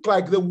don't look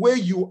like the way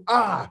you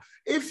are.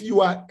 If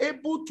you are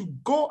able to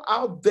go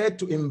out there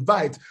to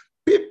invite,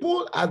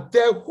 people are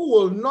there who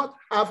will not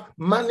have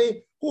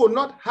money, who will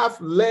not have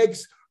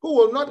legs, who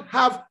will not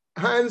have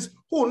hands,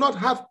 who will not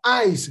have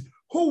eyes,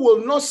 who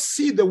will not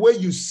see the way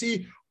you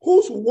see,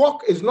 whose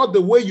walk is not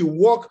the way you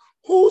walk,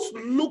 whose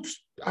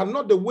looks are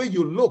not the way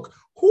you look,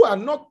 who are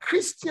not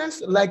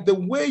Christians like the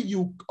way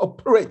you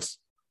operate,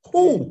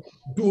 who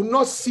do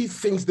not see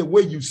things the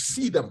way you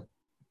see them.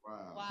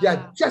 Wow. They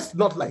are just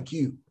not like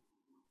you.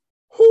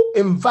 Who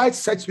invites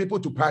such people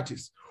to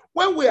parties?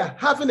 When we are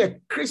having a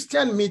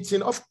Christian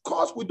meeting, of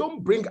course, we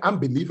don't bring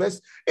unbelievers.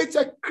 It's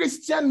a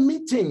Christian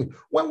meeting.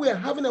 When we are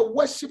having a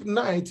worship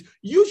night,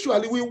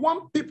 usually we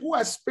want people who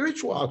are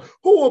spiritual,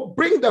 who will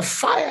bring the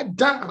fire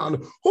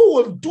down, who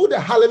will do the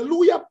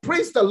hallelujah,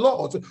 praise the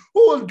Lord,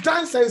 who will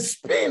dance and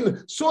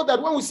spin, so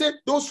that when we say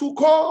those who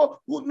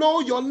call, who know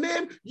your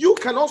name, you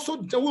can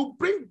also, we'll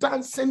bring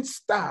dancing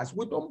stars.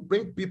 We don't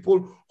bring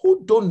people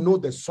who don't know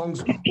the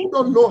songs, who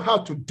don't know how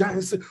to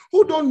dance,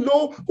 who don't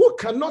know, who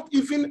cannot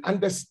even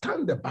understand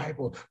the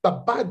Bible.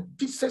 But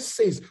Jesus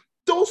says,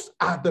 those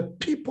are the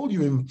people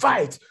you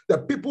invite, the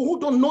people who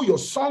don't know your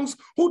songs,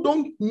 who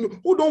don't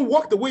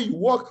walk the way you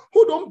walk,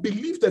 who don't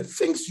believe the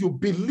things you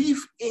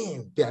believe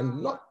in. They are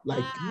not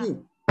like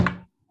you.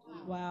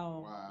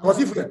 Wow.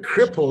 Because if you're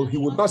crippled, he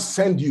would not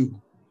send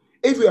you.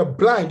 If you are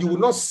blind, you will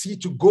not see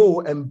to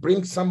go and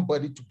bring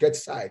somebody to get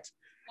sight.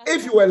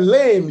 If you were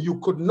lame, you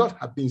could not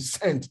have been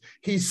sent.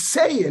 He's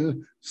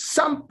saying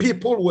some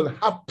people will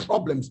have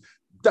problems.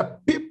 The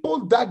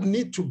people that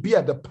need to be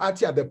at the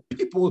party are the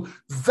people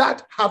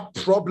that have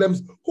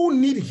problems, who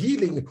need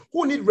healing,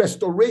 who need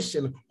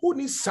restoration, who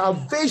need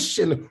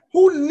salvation,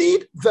 who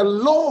need the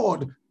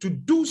Lord to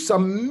do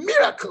some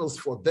miracles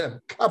for them.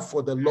 Clap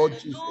for the Lord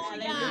Jesus.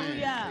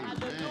 Hallelujah.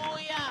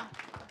 Hallelujah.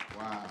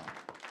 Wow.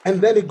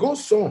 And then it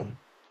goes on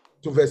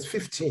to verse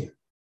 15.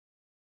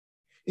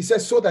 He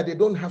says, so that they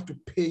don't have to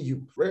pay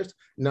you. Verse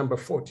number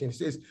 14, he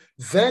says,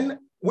 then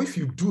if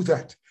you do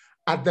that,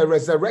 at the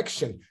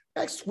resurrection,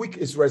 next week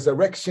is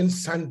Resurrection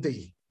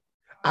Sunday,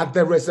 at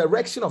the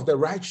resurrection of the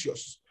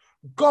righteous,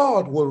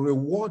 God will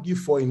reward you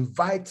for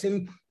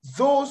inviting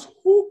those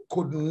who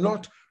could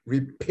not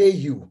repay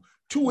you.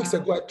 2 weeks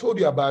ago, I told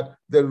you about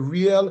the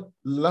real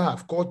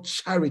love called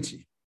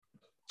charity.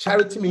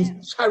 Charity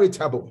means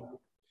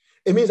charitable.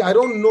 It means I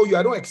don't know you,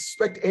 I don't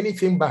expect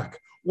anything back.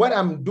 What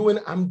I'm doing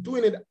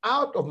it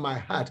out of my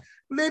heart.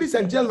 Ladies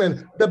and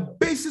gentlemen, the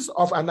basis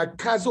of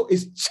anagkazo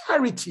is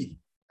charity.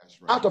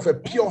 That's right. Out of a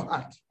pure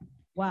heart.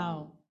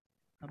 Wow.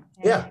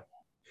 Okay. Yeah.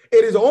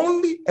 It is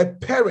only a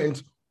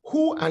parent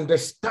who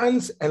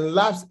understands and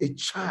loves a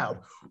child,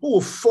 who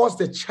will force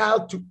the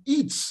child to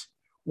eat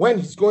when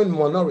he's going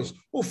malnourished,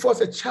 who will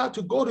force a child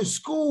to go to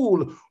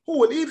school, who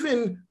will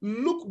even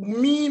look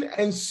mean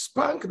and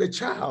spank the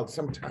child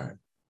sometimes.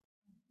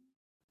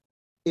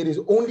 It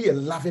is only a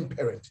loving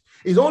parent.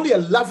 It's only a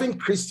loving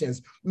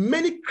Christians.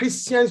 Many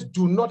Christians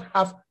do not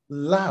have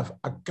love,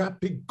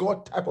 agape,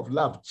 God type of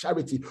love,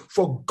 charity.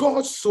 For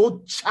God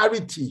so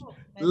charity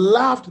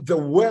loved the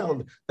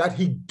world that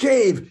he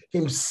gave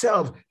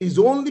himself, his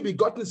only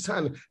begotten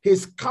son,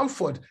 his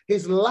comfort,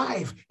 his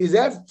life, his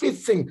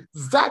everything.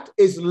 That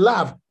is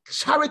love,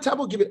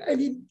 charitable giving.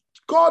 And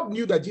God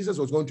knew that Jesus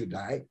was going to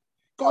die.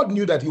 God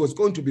knew that he was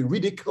going to be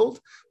ridiculed.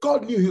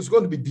 God knew he was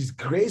going to be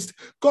disgraced.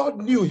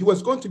 God knew he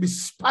was going to be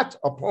spat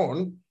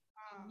upon.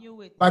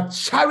 But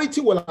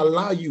charity will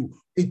allow you.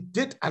 It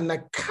did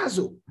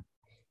anagkazo.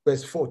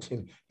 Verse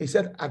 14, he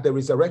said, at the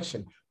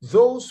resurrection,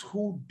 those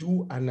who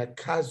do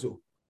anagkazo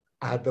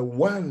are the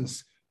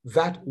ones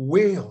that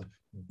will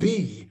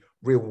be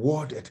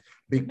rewarded,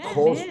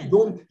 because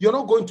you're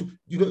not going to,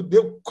 they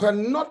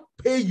cannot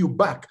pay you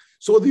back.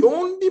 So the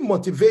only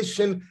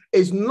motivation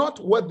is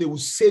not what they will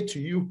say to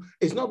you,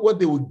 it's not what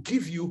they will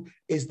give you,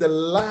 it's the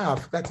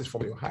love that is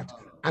from your heart.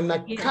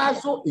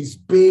 Anagkazo is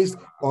based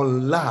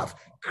on love.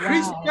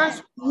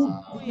 Christians who do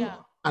Hallelujah.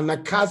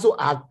 anagkazo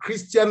are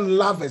Christian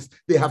lovers.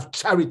 They have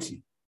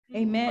charity.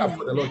 Amen.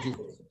 For the Lord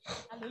Jesus.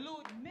 Hallelujah.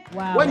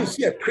 Wow. When you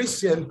see a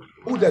Christian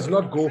who does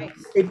not go,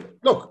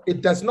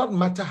 it does not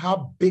matter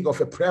how big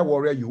of a prayer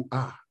warrior you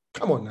are.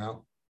 Come on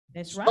now.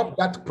 That's Stop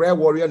right. that prayer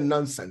warrior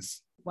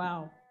nonsense.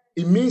 Wow.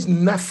 It means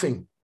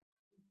nothing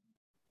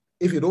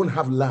if you don't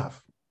have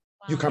love.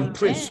 You can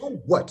pray. Amen. So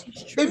what?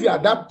 It's true. If you are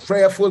that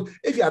prayerful,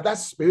 if you are that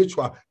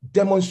spiritual,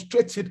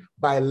 demonstrate it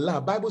by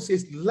love. Bible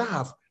says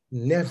love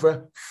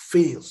never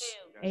fails.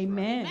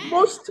 Amen.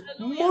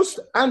 Most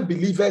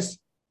unbelievers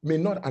may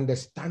not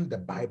understand the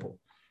Bible,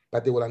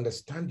 but they will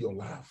understand your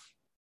love.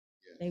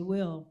 They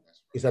will.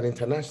 It's an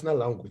international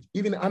language.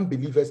 Even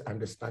unbelievers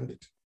understand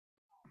it.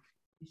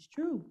 It's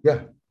true.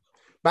 Yeah.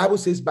 Bible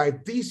says, by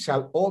these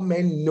shall all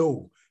men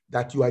know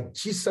that you are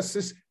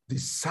Jesus's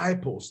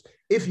disciples.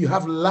 If you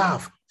have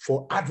love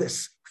for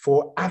others,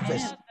 for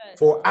others,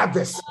 for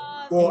others,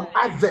 for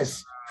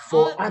others,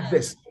 for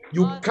others.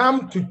 You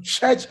come to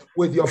church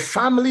with your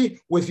family,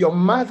 with your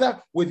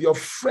mother, with your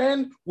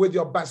friend, with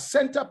your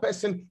center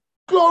person.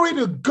 Glory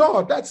to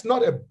God. That's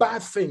not a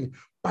bad thing.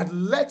 But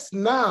let's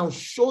now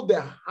show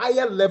the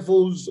higher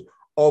levels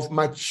of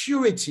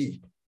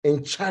maturity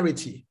in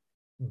charity.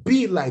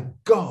 Be like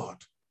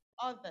God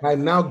by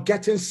now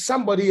getting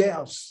somebody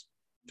else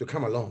to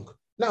come along.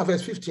 Now,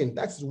 verse 15,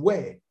 that's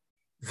where.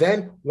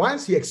 Then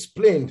once he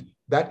explained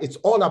that it's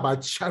all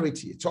about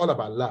charity, it's all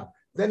about love,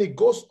 then he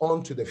goes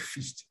on to the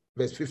feast,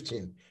 verse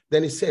 15.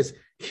 Then he says,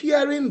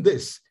 hearing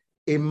this,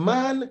 a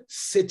man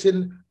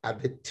sitting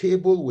at the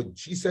table with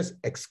Jesus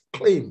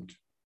exclaimed,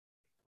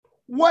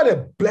 what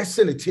a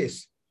blessing it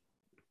is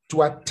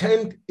to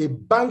attend a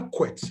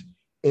banquet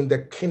in the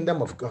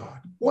kingdom of God.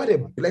 What a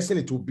blessing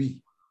it will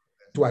be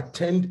to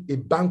attend a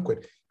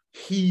banquet.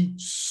 He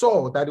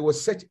saw that it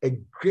was such a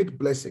great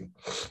blessing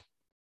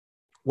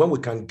when we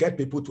can get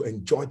people to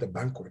enjoy the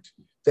banquet.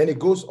 Then it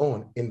goes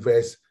on in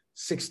verse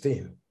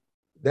 16.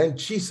 Then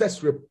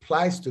Jesus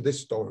replies to this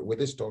story with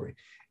this story.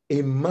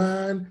 A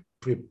man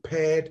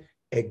prepared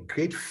a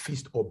great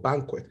feast or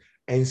banquet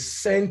and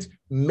sent out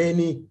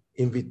many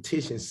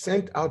invitations.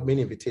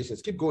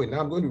 Keep going. Now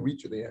I'm going to read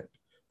to the end.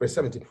 Verse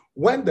 17.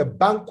 When the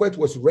banquet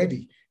was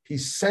ready, he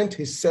sent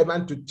his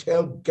servant to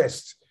tell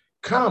guests,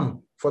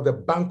 come, for the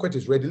banquet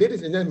is ready.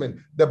 Ladies and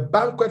gentlemen, the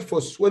banquet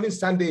for Swelling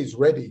Sunday is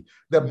ready.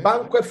 The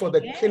banquet for the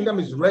kingdom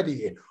is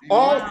ready.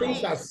 All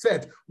things are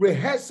set.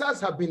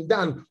 Rehearsals have been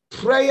done.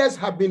 Prayers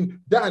have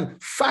been done.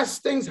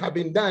 Fastings have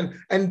been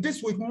done. And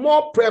this week,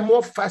 more prayer,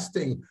 more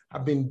fasting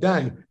have been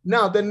done.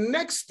 Now, the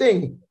next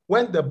thing,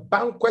 when the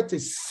banquet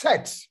is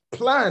set,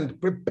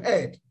 planned,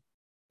 prepared,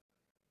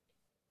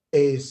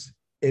 is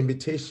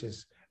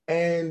invitations.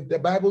 And the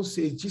Bible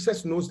says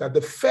Jesus knows that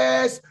the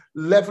first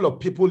level of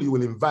people you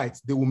will invite,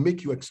 they will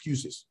make you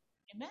excuses.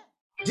 Amen.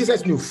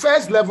 Jesus knew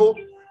first level,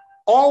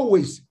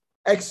 always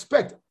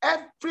expect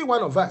every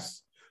one of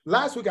us.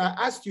 Last week, I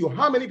asked you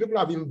how many people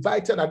have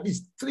invited at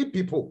least 3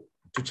 people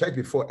to church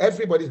before.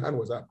 Everybody's hand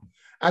was up.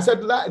 I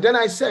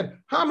said,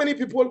 how many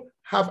people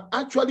have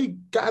actually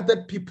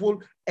gathered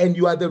people and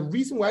you are the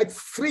reason why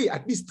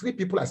at least three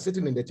people are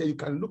sitting in the church. You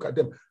can look at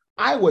them.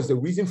 I was the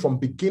reason from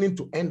beginning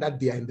to end that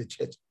they are in the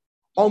church.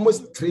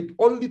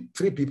 Only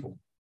 3 people.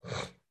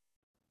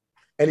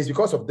 And it's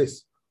because of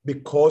this.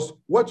 Because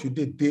what you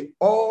did, they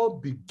all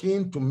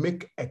begin to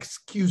make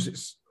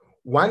excuses.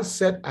 One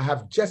said, I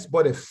have just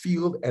bought a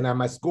field and I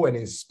must go and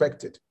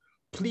inspect it.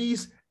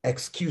 Please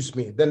excuse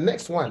me. The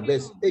next one,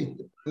 verse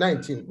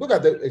 19. Look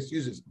at the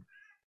excuses.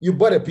 You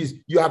bought a piece.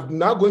 You are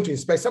now going to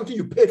inspect something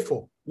you paid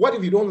for. What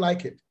if you don't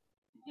like it?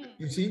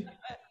 You see?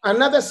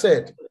 Another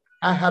said,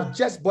 I have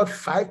just bought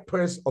 5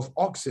 pairs of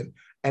oxen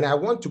and I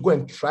want to go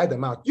and try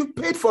them out. You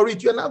paid for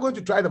it. You're not going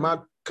to try them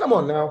out. Come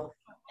on now.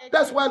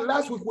 That's why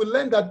last week we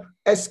learned that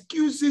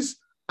excuses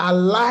are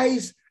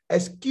lies.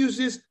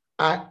 Excuses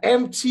are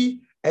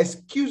empty.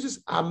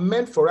 Excuses are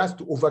meant for us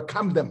to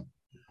overcome them.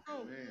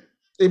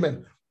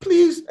 Amen.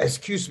 Please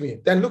excuse me.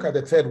 Then look at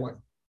the third one.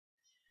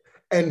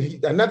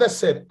 And another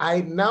said,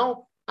 I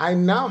now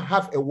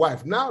have a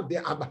wife. Now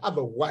I have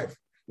a wife.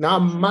 Now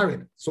I'm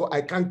married, so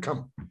I can't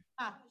come.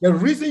 The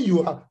reason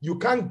you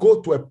can't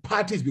go to a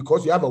party is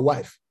because you have a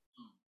wife.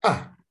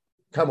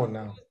 Come on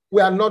now.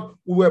 We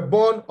were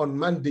born on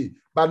Monday,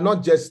 but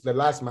not just the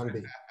last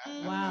Monday.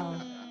 Wow.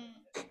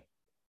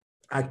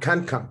 I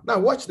can't come. Now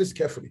watch this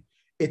carefully.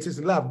 It is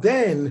love.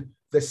 Then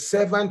the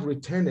servant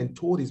returned and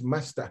told his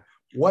master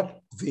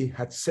what they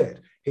had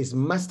said. His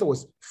master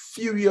was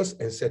furious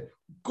and said,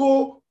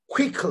 go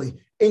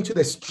quickly into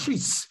the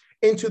streets,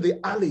 into the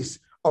alleys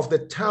of the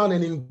town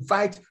and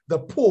invite the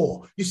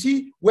poor. You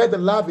see where the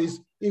love is?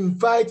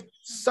 Invite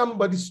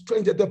somebody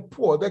stranger, the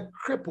poor, the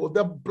crippled,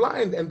 the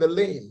blind, and the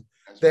lame.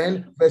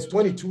 Then verse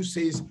 22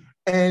 says,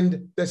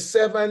 and the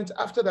servant,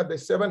 after that the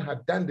servant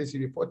had done this, he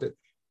reported,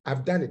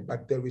 I've done it,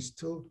 but there is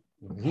still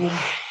room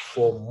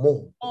for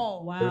more.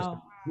 Oh,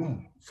 wow.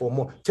 room for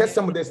more. Tell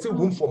somebody there's still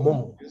room for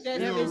more.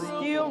 There is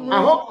still room.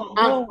 I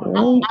hope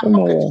for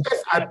more. the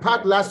chairs I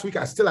parked last week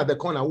are still at the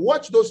corner.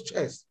 Watch those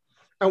chairs.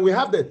 And we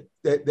have the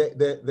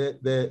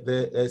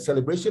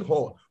celebration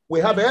hall. We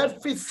have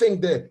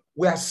everything there.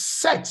 We are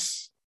set.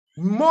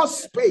 More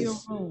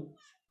space.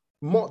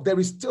 More, there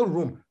is still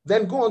room.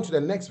 Then go on to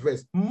the next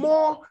verse.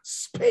 More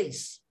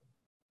space.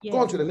 Yes. Go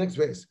on to the next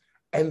verse.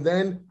 And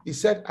then he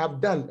said,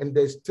 I've done, and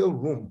there's still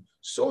room.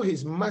 So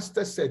his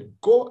master said,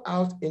 go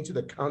out into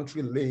the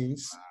country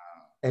lanes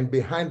and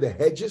behind the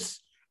hedges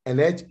and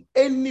edge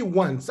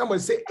anyone. Somebody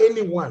say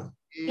anyone.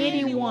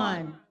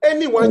 Anyone.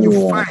 Anyone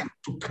you find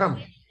to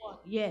come.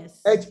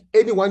 Yes. Edge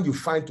anyone you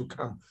find to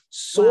come.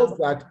 So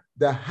that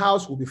the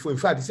house will be full. In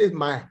fact, he says,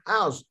 my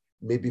house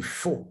may be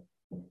full.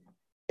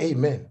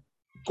 Amen.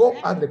 Go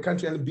out the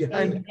country and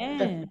behind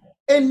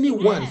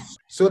anyone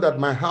so that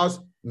my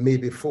house may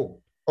be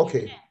full.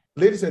 Okay,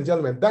 ladies and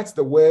gentlemen, that's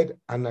the word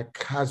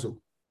anakazo.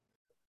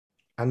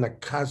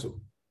 Anakazo.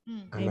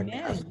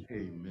 Anakazo.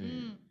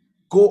 Amen.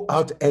 Go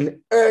out and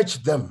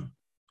urge them.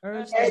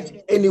 Urge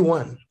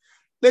anyone.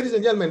 Ladies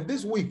and gentlemen,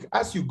 this week,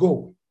 as you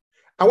go,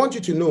 I want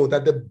you to know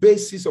that the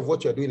basis of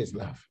what you're doing is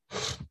love.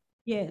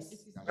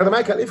 Yes. Brother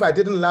Michael, if I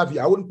didn't love you,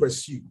 I wouldn't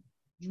pursue.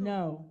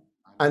 No.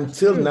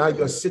 Until now,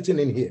 you're sitting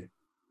in here.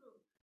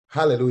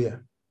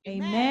 Hallelujah.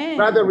 Amen.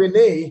 Brother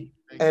Renee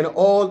and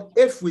all,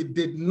 if we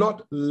did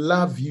not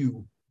love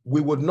you, we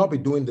would not be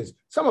doing this.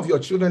 Some of your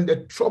children,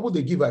 the trouble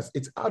they give us,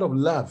 it's out of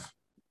love.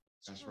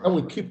 That's right. And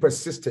we keep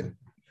persisting.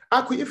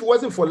 Actually, if it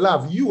wasn't for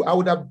love, I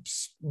would have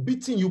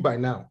beaten you by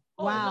now.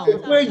 Wow. The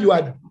way you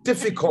are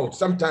difficult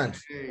sometimes.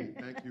 Hey,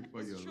 thank you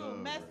for your love.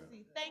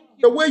 Mercy. Thank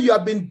you. The way you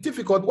have been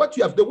difficult,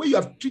 the way you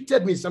have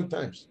treated me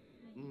sometimes.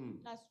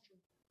 That's true.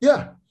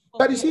 Yeah.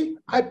 But you see,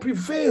 I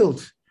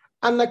prevailed.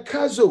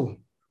 Anakazo.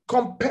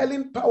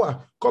 Compelling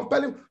power,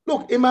 compelling.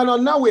 Look, Emmanuel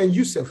Nawe and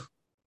Yusuf,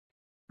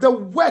 the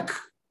work,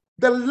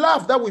 the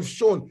love that we've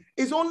shown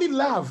is only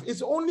love.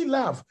 It's only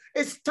love.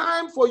 It's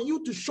time for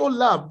you to show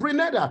love.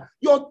 Brenetta,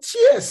 your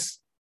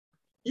tears,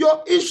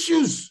 your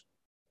issues,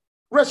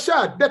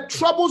 Rashad, the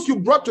troubles you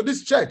brought to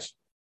this church.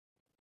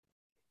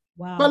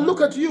 Wow. But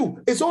look at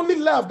you. It's only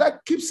love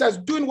that keeps us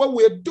doing what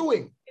we're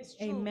doing.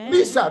 Amen.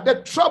 Lisa, the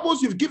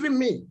troubles you've given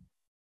me.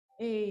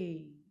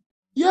 Hey.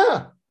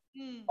 Yeah.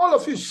 All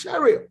of you,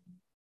 Cheryl.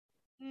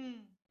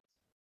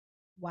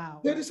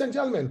 Wow. Ladies and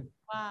gentlemen,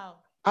 wow.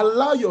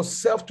 Allow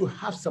yourself to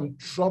have some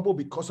trouble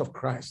because of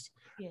Christ.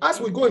 Yes. As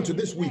we go into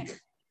this week,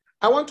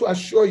 I want to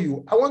assure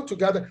you, I want to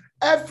gather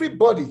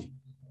everybody,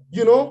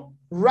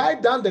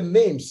 write down the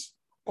names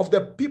of the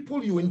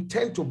people you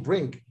intend to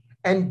bring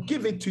and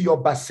give it to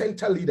your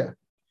Bacenta leader.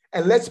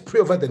 And let's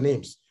pray over the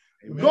names.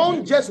 Amen.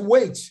 Don't just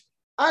wait.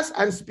 As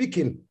I'm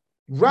speaking,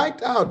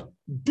 write out,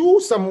 do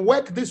some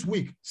work this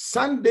week,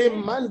 Sunday,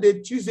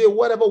 Monday, Tuesday,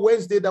 whatever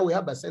Wednesday that we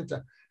have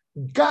Bacenta.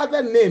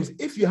 Gather names.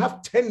 If you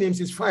have 10 names,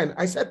 it's fine.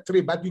 I said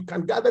 3, but you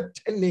can gather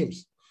 10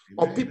 names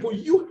of people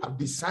you have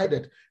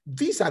decided.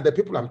 These are the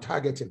people I'm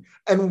targeting,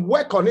 and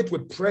work on it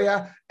with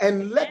prayer,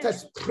 and let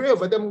us pray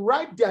over them.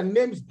 Write their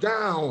names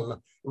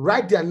down.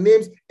 Write their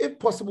names, if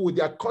possible, with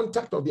their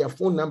contact or their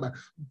phone number.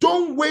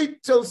 Don't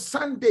wait till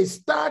Sunday.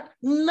 Start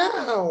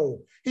now.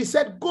 He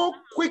said, go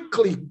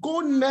quickly.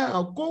 Go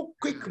now. Go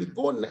quickly.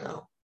 Go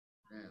now.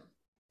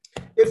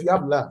 If you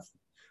have love.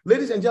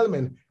 Ladies and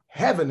gentlemen,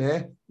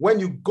 heaven, when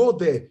you go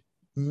there,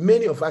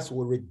 many of us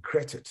will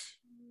regret it.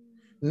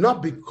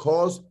 Not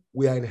because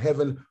we are in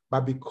heaven,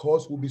 but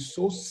because we'll be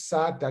so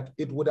sad that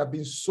it would have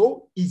been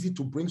so easy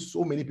to bring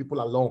so many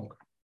people along.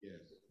 Yes.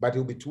 But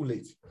it'll be too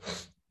late.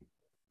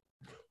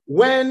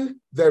 When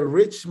the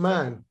rich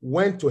man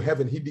went to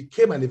heaven, he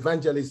became an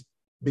evangelist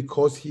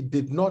because he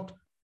did not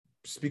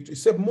speak to. He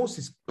said,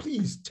 Moses,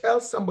 please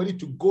tell somebody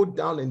to go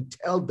down and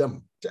tell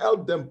them,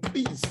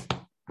 please,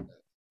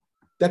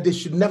 that they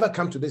should never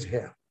come to this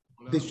hell.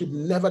 They should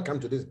never come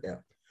to this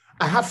hell.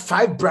 I have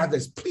 5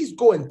 brothers. Please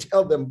go and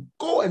tell them.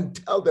 Go and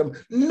tell them.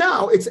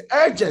 Now it's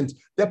urgent.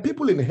 The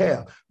people in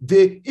hell,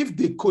 if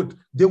they could,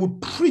 they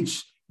would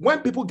preach.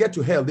 When people get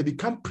to hell, they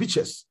become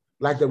preachers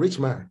like the rich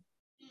man.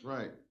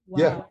 Right. Wow.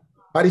 Yeah.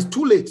 But it's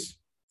too late.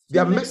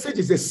 Their message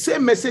is the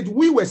same message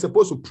we were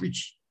supposed to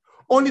preach.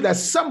 Only that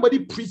somebody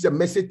preached a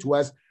message to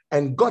us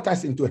and got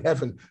us into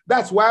heaven.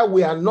 That's why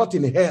we are not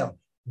in hell,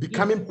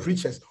 becoming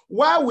preachers.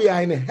 While we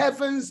are in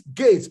heaven's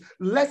gates,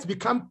 let's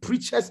become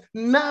preachers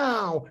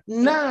now.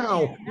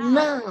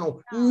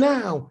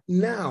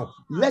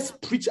 Let's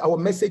preach our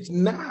message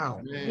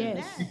now.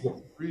 Yes.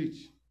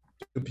 Preach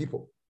to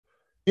people.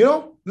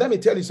 Let me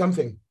tell you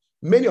something.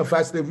 Many of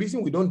us, the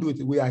reason we don't do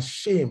it, we are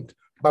ashamed.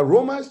 But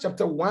Romans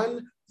chapter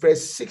 1,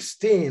 verse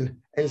 16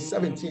 and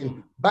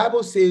 17,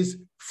 Bible says,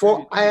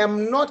 for I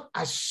am not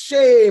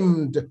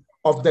ashamed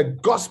of the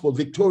gospel,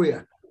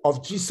 Victoria,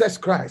 of Jesus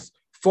Christ.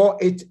 For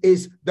it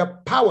is the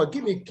power,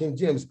 give me King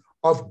James,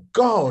 of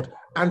God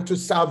unto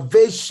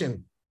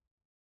salvation.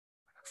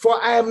 For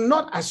I am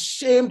not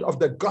ashamed of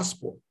the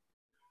gospel.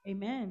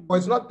 Amen. For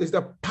it's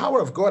the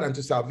power of God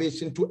unto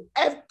salvation to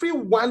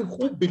everyone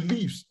who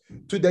believes,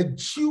 to the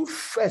Jew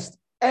first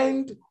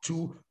and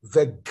to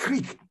the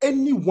Greek.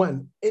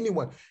 Anyone.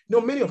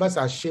 Many of us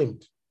are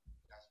ashamed.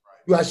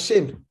 You are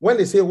ashamed. When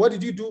they say, what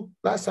did you do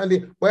last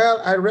Sunday?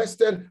 Well, I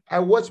rested, I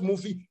watched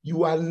movie.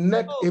 You are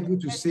not able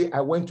to say,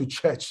 I went to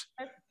church.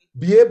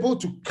 Be able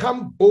to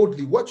come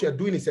boldly. What you're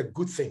doing is a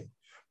good thing.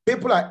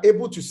 People are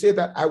able to say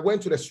that I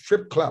went to the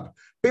strip club.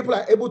 People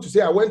are able to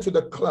say I went to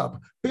the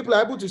club. People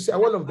are able to say I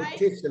went on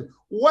vacation.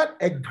 What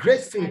a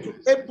great thing to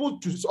be able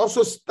to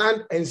also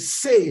stand and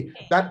say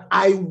that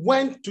I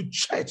went to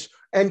church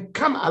and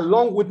come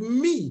along with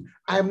me.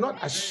 I am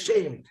not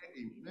ashamed.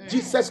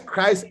 Jesus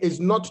Christ is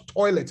not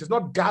toilet. It's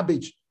not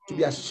garbage to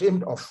be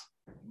ashamed of.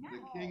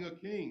 The King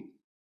of Kings.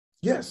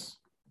 Yes,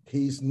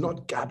 he is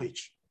not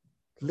garbage.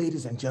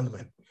 Ladies and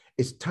gentlemen,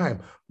 it's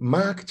time.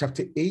 Mark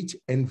chapter 8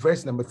 and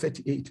verse number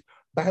 38.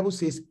 Bible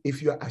says,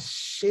 if you are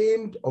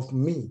ashamed of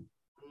me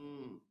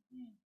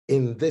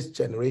in this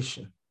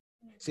generation,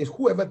 it says,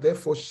 whoever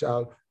therefore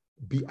shall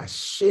be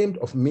ashamed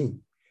of me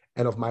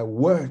and of my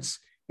words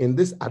in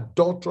this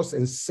adulterous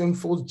and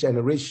sinful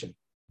generation,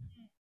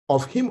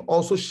 of him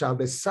also shall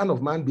the Son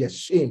of Man be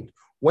ashamed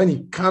when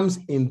he comes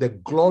in the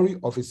glory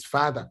of his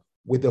Father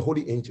with the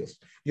holy angels.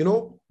 You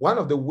know, one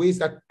of the ways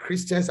that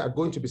Christians are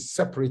going to be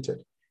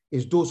separated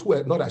is those who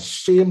are not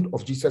ashamed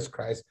of Jesus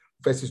Christ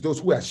versus those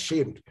who are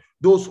ashamed.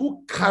 Those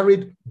who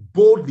carried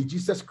boldly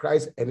Jesus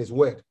Christ and his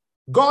word.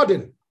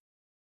 Gordon,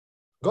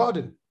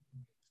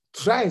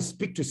 try and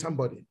speak to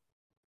somebody.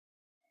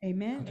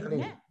 Amen.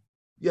 Amen.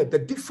 Yeah, the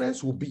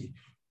difference will be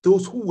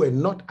those who were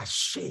not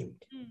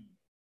ashamed.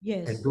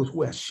 Yes. And those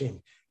who are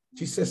ashamed.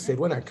 Jesus said,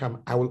 when I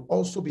come, I will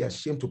also be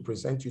ashamed to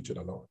present you to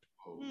the Lord.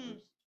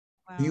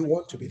 Wow. Do you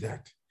want to be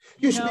that?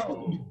 You should be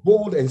able to be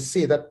bold and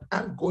say that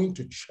I'm going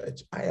to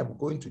church. I am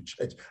going to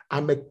church.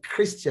 I'm a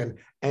Christian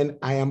and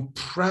I am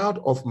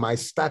proud of my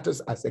status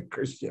as a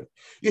Christian.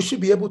 You should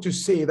be able to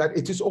say that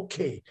it is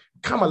okay.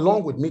 Come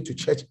along with me to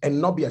church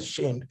and not be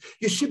ashamed.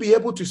 You should be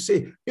able to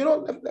say, you know,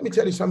 let me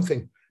tell you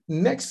something.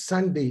 Next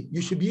Sunday,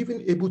 you should be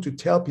even able to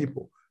tell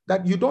people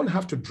that you don't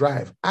have to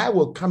drive. I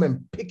will come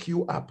and pick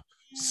you up.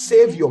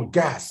 Save your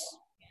gas.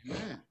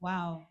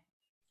 Wow.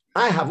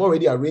 I have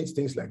already arranged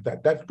things like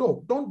that.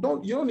 You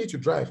don't need to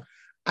drive.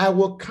 I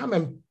will come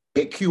and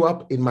pick you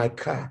up in my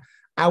car.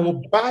 I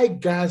will buy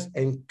gas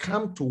and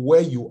come to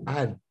where you are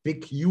and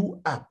pick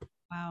you up.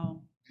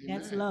 Wow.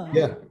 That's love.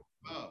 Yeah.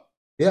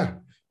 Yeah.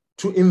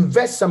 To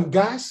invest some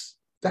gas,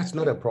 that's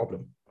not a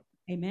problem.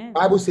 Amen.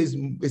 Bible says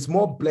it's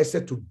more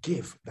blessed to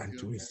give than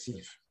to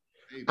receive.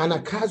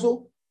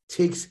 Anakazo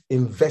takes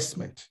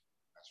investment.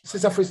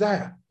 Sister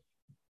Friziah,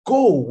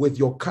 go with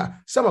your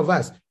car. Some of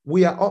us,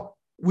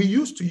 we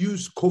used to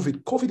use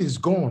COVID. COVID is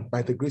gone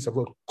by the grace of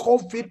God.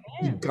 COVID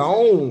is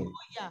gone.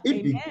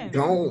 It is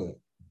gone.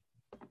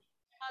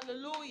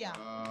 Hallelujah.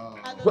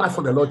 Clap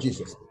for the Lord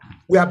Jesus.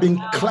 We have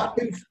been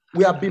clapping.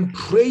 We have been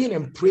praying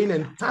and praying,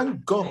 and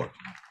thank God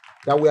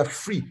that we are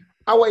free.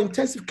 Our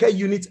intensive care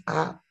units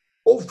are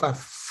over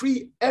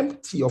free,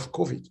 empty of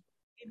COVID.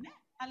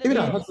 Even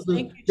our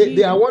hospitals,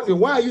 they are wondering,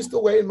 why are you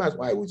still wearing masks?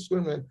 Why are we still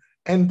wearing masks?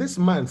 And this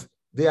month,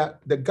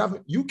 the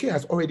government, UK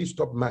has already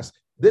stopped masks.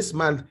 This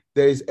month,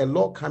 there is a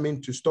law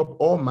coming to stop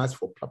all masks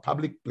for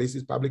public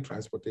places, public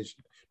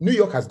transportation. New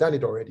York has done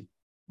it already.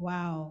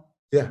 Wow.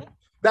 Yeah,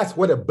 that's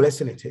what a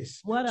blessing it is.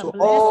 What a so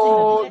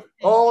blessing.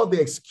 all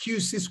the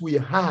excuses we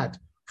had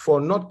for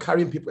not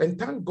carrying people, and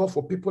thank God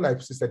for people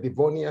like Sister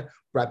Devonia,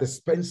 Brother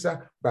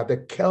Spencer, Brother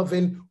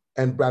Kelvin,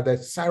 and Brother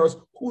Cyrus,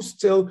 who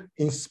still,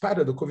 in spite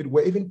of the COVID,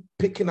 were even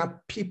picking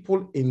up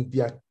people in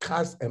their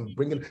cars and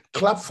bringing,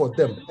 clap for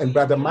them. And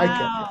Brother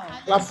Michael,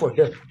 clap for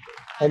them.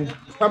 And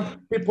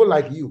some people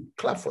like you,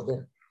 clap for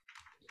them.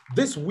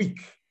 This week,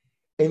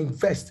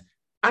 invest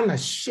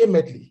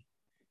unashamedly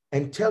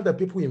and tell the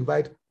people you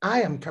invite,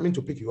 I am coming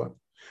to pick you up.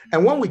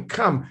 And when we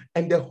come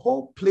and the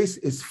whole place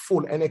is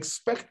full and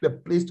expect the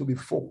place to be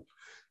full,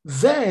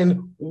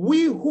 then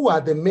we who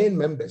are the main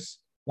members,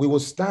 we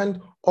will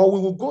stand or we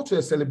will go to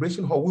a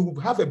celebration hall. We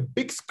will have a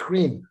big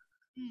screen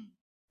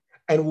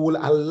and we will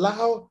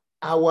allow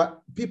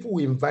our people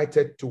we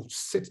invited to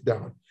sit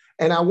down.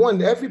 And I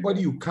want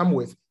everybody you come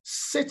with,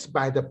 sit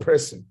by the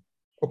person,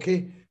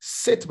 okay?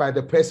 Sit by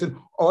the person,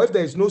 or if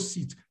there is no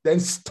seat, then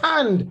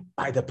stand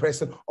by the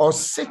person or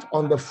sit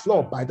on the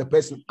floor by the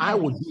person. I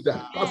will do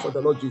that. God for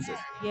the Lord Jesus.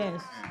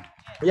 Yes.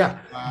 Yeah.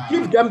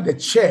 Give them the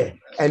chair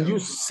and you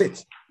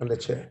sit on the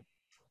chair.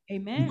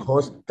 Amen.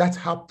 Because that's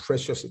how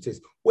precious it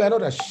is. We are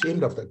not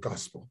ashamed of the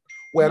gospel.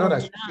 We are not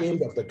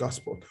ashamed of the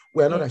gospel.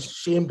 We are not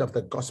ashamed of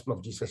the gospel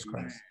of Jesus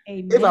Christ.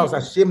 Amen. If I was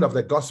ashamed of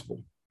the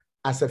gospel,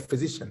 as a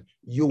physician,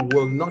 you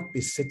will not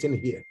be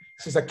sitting here.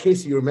 Sister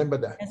Casey, you remember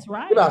that? That's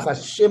right. If I was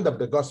ashamed of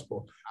the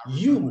gospel,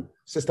 you,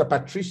 Sister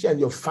Patricia, and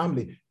your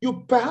family,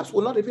 you perhaps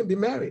will not even be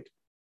married.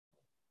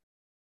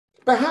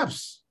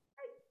 Perhaps.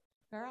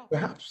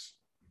 Perhaps.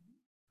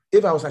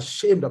 If I was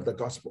ashamed of the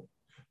gospel,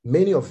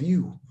 many of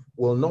you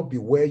will not be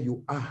where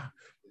you are.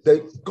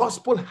 The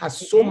gospel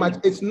has so much.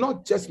 It's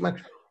not just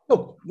man.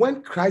 Look,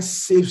 when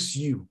Christ saves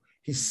you,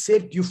 He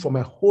saved you from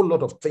a whole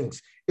lot of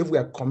things if we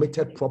are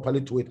committed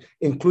properly to it,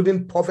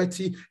 including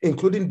poverty,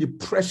 including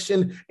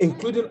depression,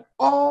 including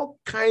all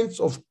kinds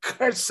of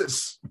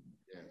curses.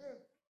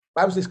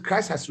 Bible says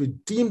Christ has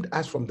redeemed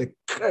us from the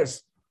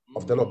curse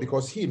of the law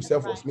because he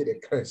himself was made a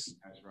curse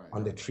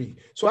on the tree.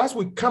 So as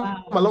we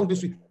come along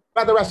this week,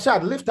 Brother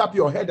Rashad, lift up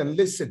your head and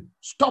listen.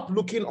 Stop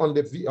looking on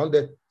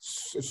the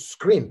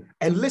screen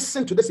and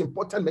listen to this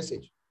important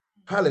message.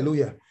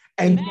 Hallelujah.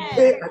 And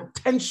pay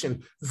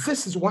attention.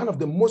 This is one of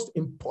the most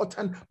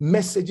important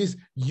messages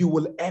you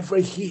will ever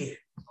hear.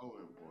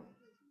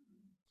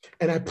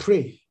 And I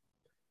pray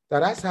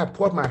that as I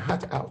pour my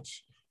heart out,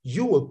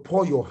 you will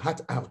pour your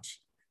heart out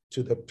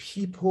to the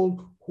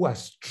people who are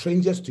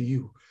strangers to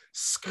you.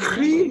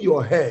 Screen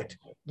your head.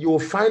 You will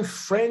find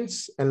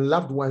friends and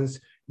loved ones.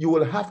 You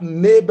will have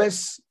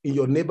neighbors in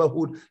your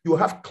neighborhood. You will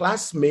have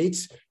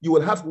classmates. You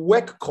will have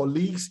work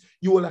colleagues.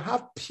 You will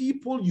have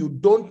people you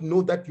don't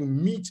know that you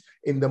meet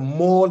in the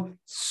mall.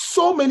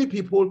 So many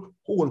people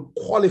who will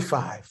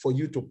qualify for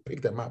you to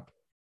pick them up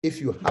if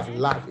you have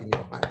love in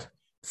your heart.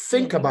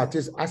 Think about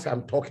this as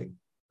I'm talking.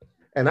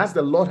 And as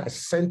the Lord has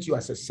sent you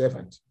as a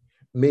servant,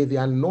 may the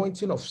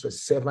anointing of the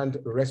servant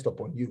rest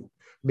upon you.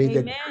 May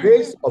the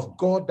grace of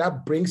God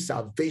that brings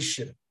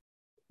salvation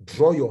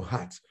draw your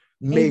heart.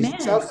 May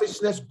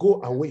selfishness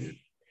go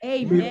away.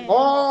 May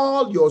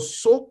all your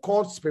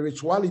so-called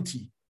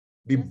spirituality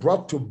be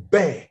brought to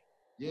bear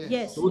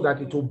so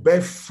that it will bear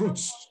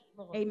fruits.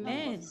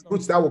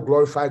 Fruits that will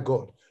glorify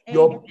God.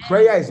 Your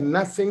prayer is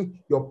nothing.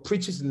 Your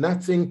preach is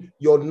nothing.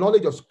 Your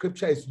knowledge of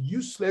scripture is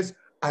useless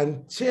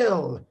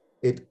until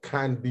it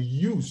can be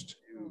used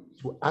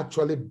to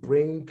actually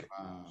bring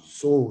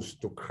souls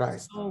to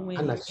Christ.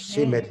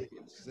 Unashamedly.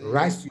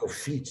 Rise to your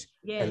feet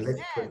and let's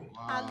pray.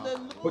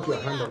 Put your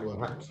hand on your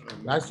heart.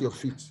 Rise to your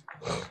feet.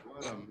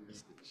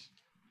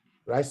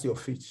 Rise to your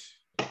feet.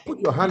 Put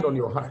your hand on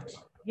your heart.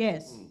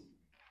 Yes.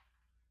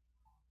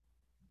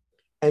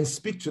 And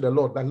speak to the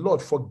Lord. That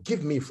Lord,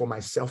 forgive me for my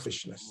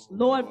selfishness.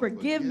 Lord,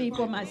 forgive me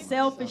for my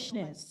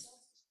selfishness.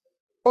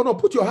 Oh no,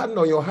 put your hand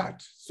on your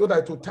heart so that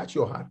it will touch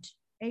your heart.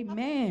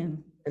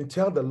 Amen. And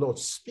tell the Lord,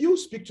 you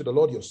speak to the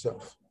Lord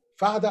yourself.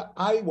 Father,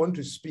 I want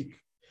to speak.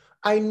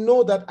 I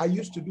know that I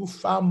used to do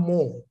far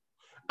more.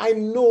 I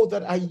know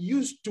that I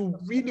used to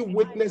really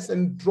witness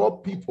and draw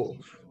people,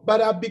 but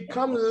I've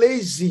become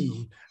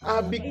lazy.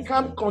 I've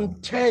become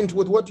content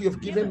with what you have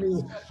given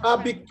me.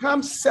 I've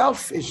become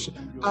selfish.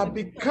 I've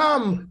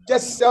become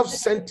just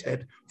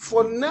self-centered.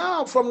 From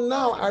now,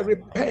 I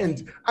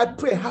repent. I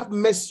pray, have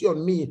mercy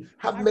on me.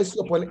 Have mercy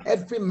upon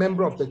every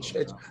member of the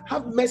church.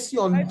 Have mercy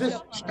on this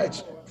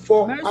church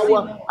for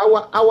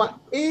our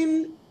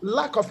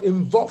lack of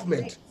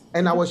involvement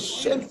and our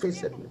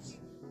shamefacedness.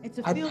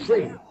 I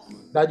pray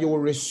that you will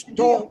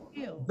restore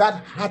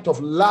that heart of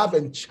love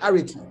and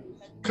charity.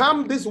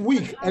 Come this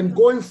week and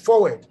going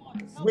forward,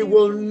 we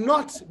will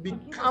not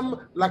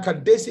become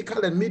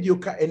lackadaisical and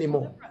mediocre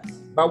anymore,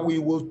 but we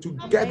will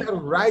together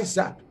rise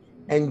up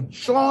and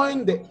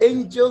join the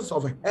angels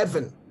of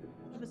heaven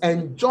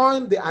and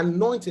join the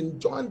anointing,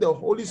 join the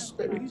Holy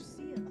Spirit,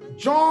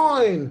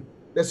 join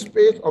the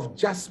spirit of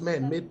just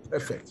men made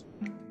perfect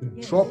to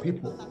draw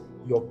people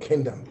your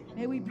kingdom.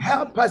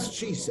 Help us,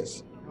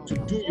 Jesus, to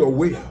do your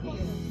will.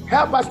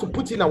 Help us to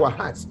put in our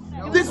hearts.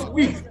 This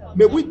week,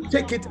 may we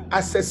take it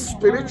as a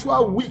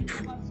spiritual week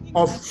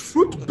of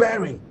fruit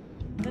bearing.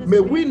 May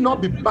we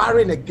not be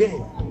barren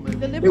again.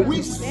 May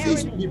we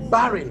cease to be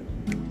barren.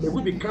 May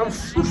we become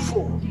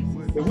fruitful.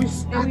 May we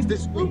start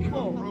this week,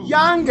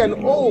 young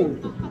and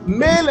old,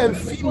 male and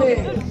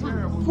female,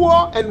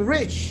 poor and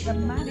rich.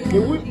 May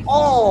we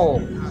all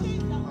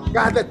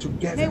gather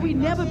together. May we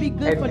never be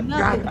good for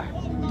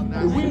nothing.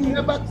 May we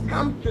never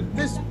come to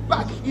this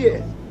back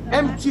here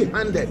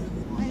empty-handed,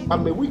 but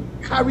may we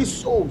carry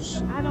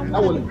souls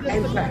that will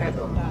enter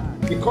heaven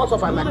because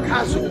of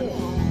anakazo.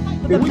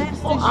 May we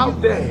go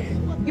out there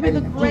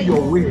and do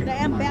your will.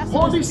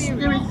 Holy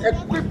Spirit,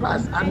 equip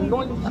us,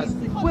 anoint us,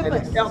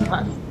 and help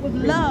us with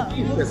love,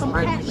 with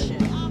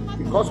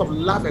compassion. Because of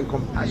love and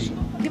compassion.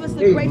 Give us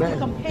the grace to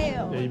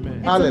compel.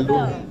 Amen.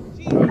 Hallelujah.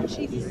 In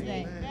Jesus'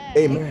 name.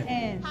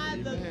 Amen.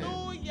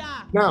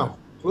 Hallelujah. Now,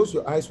 close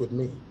your eyes with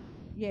me.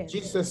 Yes.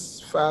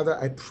 Jesus, Father,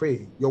 I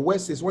pray. Your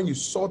word says when you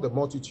saw the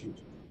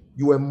multitude,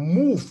 you were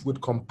moved with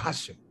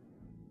compassion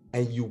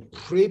and you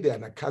prayed the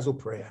anakazo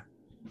prayer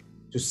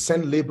to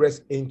send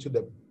laborers into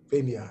the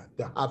vineyard,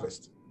 the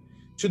harvest.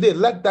 Today,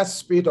 let that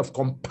spirit of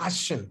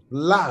compassion,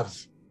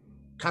 love,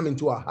 come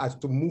into our hearts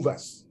to move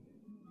us.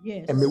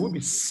 Yes. And may we be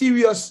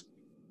serious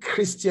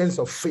Christians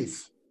of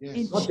faith.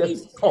 Yes. Not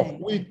just talk.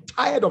 We're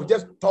tired of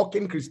just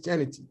talking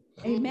Christianity.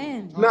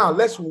 Amen. Now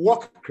let's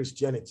walk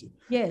Christianity.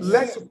 Yes.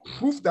 Let's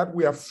prove that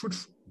we are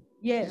fruitful.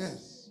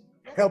 Yes.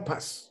 Help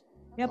us.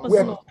 Help us.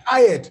 We're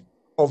tired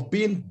of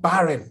being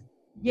barren.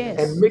 Yes.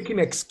 And making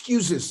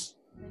excuses.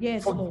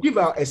 Yes. Forgive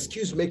our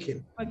excuse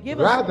making.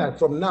 Rather,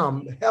 from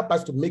now, help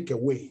us to make a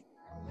way.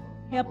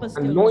 Help us.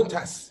 Anoint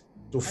us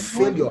to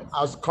fill your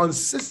house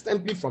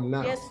consistently from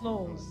now. Yes,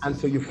 Lord.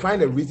 Until you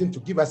find a reason to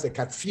give us a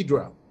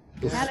cathedral.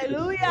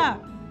 Hallelujah.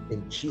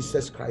 In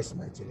Jesus Christ's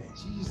mighty name.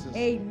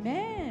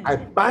 Amen. I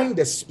bind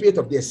the spirit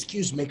of the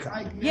excuse maker.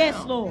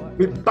 Yes, Lord.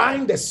 We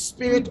bind the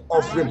spirit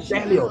of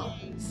rebellion.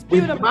 We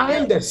Spirit of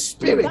bind the rebellion.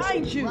 spirit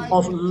Bind you.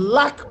 of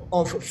lack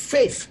of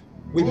faith.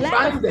 We Lack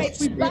bind of the faith.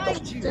 We spirit of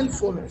bind you.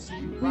 sinfulness.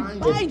 We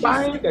bind you,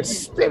 bind the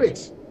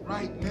spirit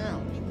Right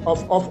now.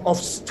 of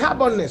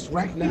stubbornness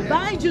right now.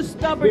 Bind you, We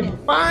stubbornness.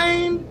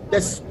 bind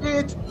the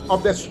spirit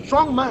of the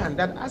strong man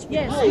that as we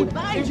Yes, go we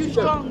bind you,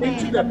 strong man,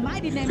 into in the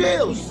mighty name of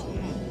fields, Jesus.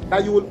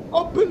 that you will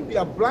open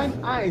their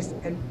blind eyes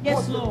and Yes,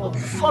 cause them Lord. to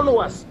follow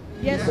us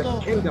Yes, to the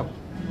Lord. kingdom.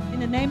 In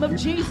the name of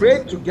Jesus.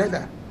 Pray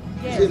together.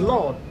 Yes. Say,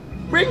 Lord,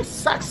 bring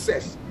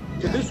success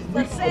to this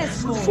week of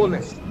Success, Lord.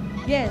 fruitfulness.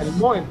 Yes. And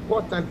more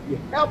importantly,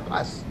 help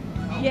us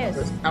to Yes.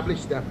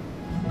 establish them.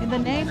 In the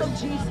name of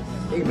Jesus.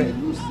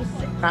 Amen. We loose the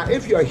sick. Now,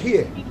 if you are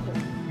here,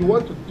 you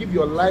want to give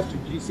your life to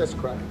Jesus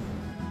Christ.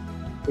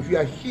 If you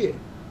are here,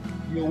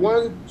 you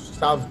want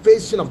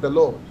salvation of the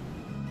Lord.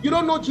 You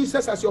don't know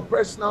Jesus as your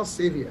personal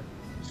Savior.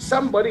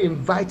 Somebody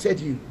invited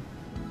you.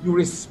 You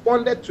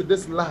responded to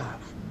this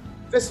love.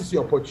 This is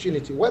your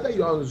opportunity. Whether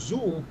you're on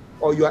Zoom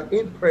or you are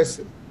in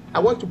person, I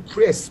want to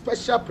pray a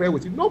special prayer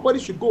with you. Nobody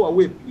should go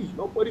away, please.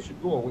 Nobody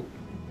should go away.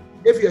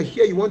 If you're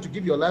here, you want to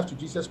give your life to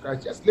Jesus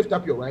Christ, just lift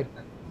up your right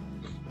hand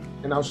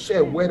and I'll share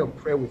a word of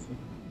prayer with you.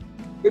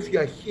 If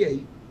you're here,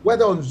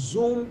 whether on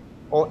Zoom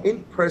or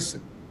in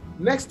person,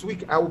 next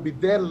week I will be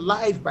there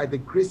live by the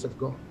grace of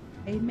God.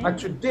 Amen. But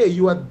today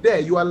you are there,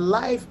 you are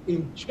live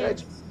in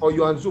church or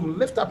you are on Zoom,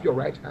 lift up your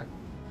right hand.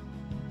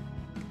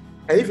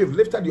 And if you've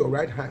lifted your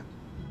right hand,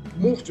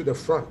 move to the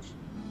front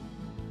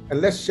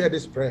and let's share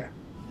this prayer.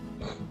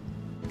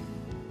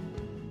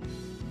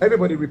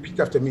 Everybody repeat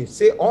after me.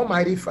 Say,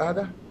 Almighty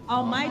Father,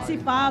 Almighty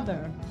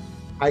Father,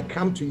 I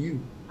come to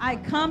you I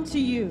come to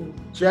you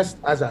just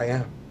as I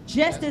am.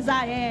 just as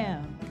I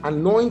am.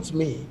 Anoint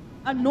me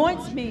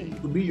Anoint me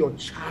to be your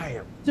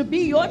child, to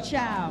be your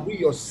child, be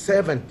your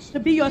servant, to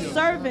be your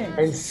servant,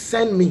 and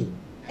send me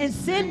and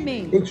send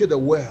me into the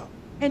world.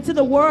 into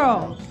the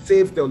world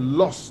Save the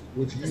lost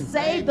with to you.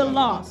 save the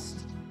lost.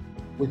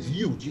 With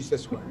you,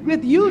 Jesus Christ.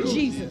 With you,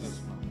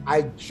 Jesus,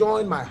 I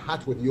join my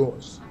heart with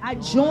yours I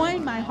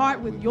join my heart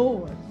with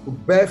yours to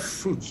bear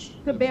fruit,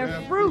 to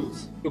bear fruit,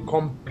 to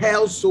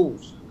compel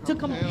souls to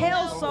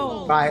compel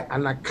souls by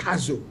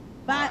anakazo,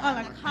 by to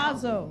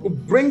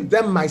Anakazo, bring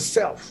them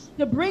myself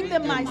to bring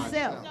them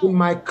myself in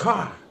my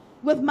car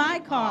with my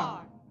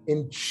car.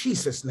 in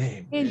Jesus'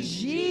 name. In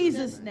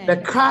Jesus' The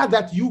name. car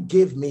that you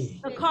gave me,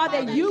 The car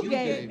that you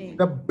gave me,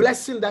 the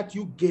blessing that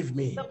you gave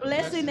me, the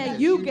blessing that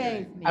you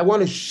gave me, I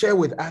want to share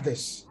with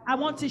others I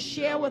want to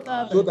share with so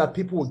others that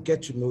people will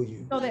get to know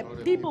you. so that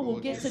people will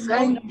get to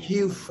know you. Thank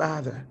you,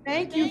 Father,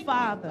 Thank you,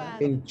 Father,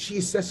 in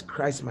Jesus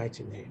Christ's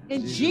mighty name.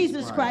 in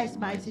Jesus Christ's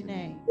mighty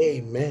name.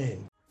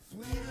 Amen.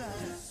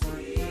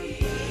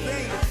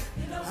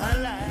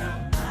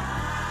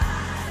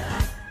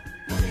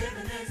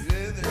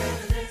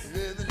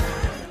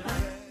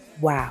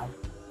 Wow.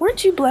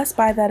 Weren't you blessed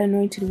by that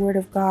anointed word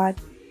of God?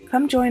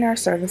 Come join our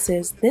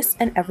services this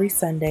and every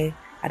Sunday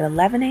at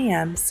 11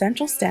 a.m.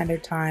 Central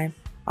Standard Time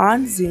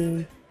on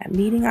Zoom at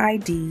meeting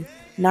ID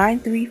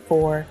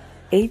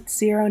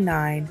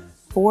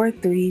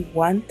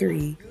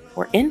 934-809-4313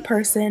 or in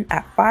person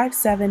at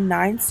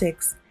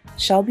 5796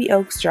 Shelby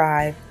Oaks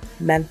Drive,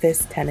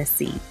 Memphis,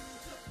 Tennessee.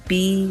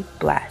 Be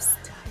blessed.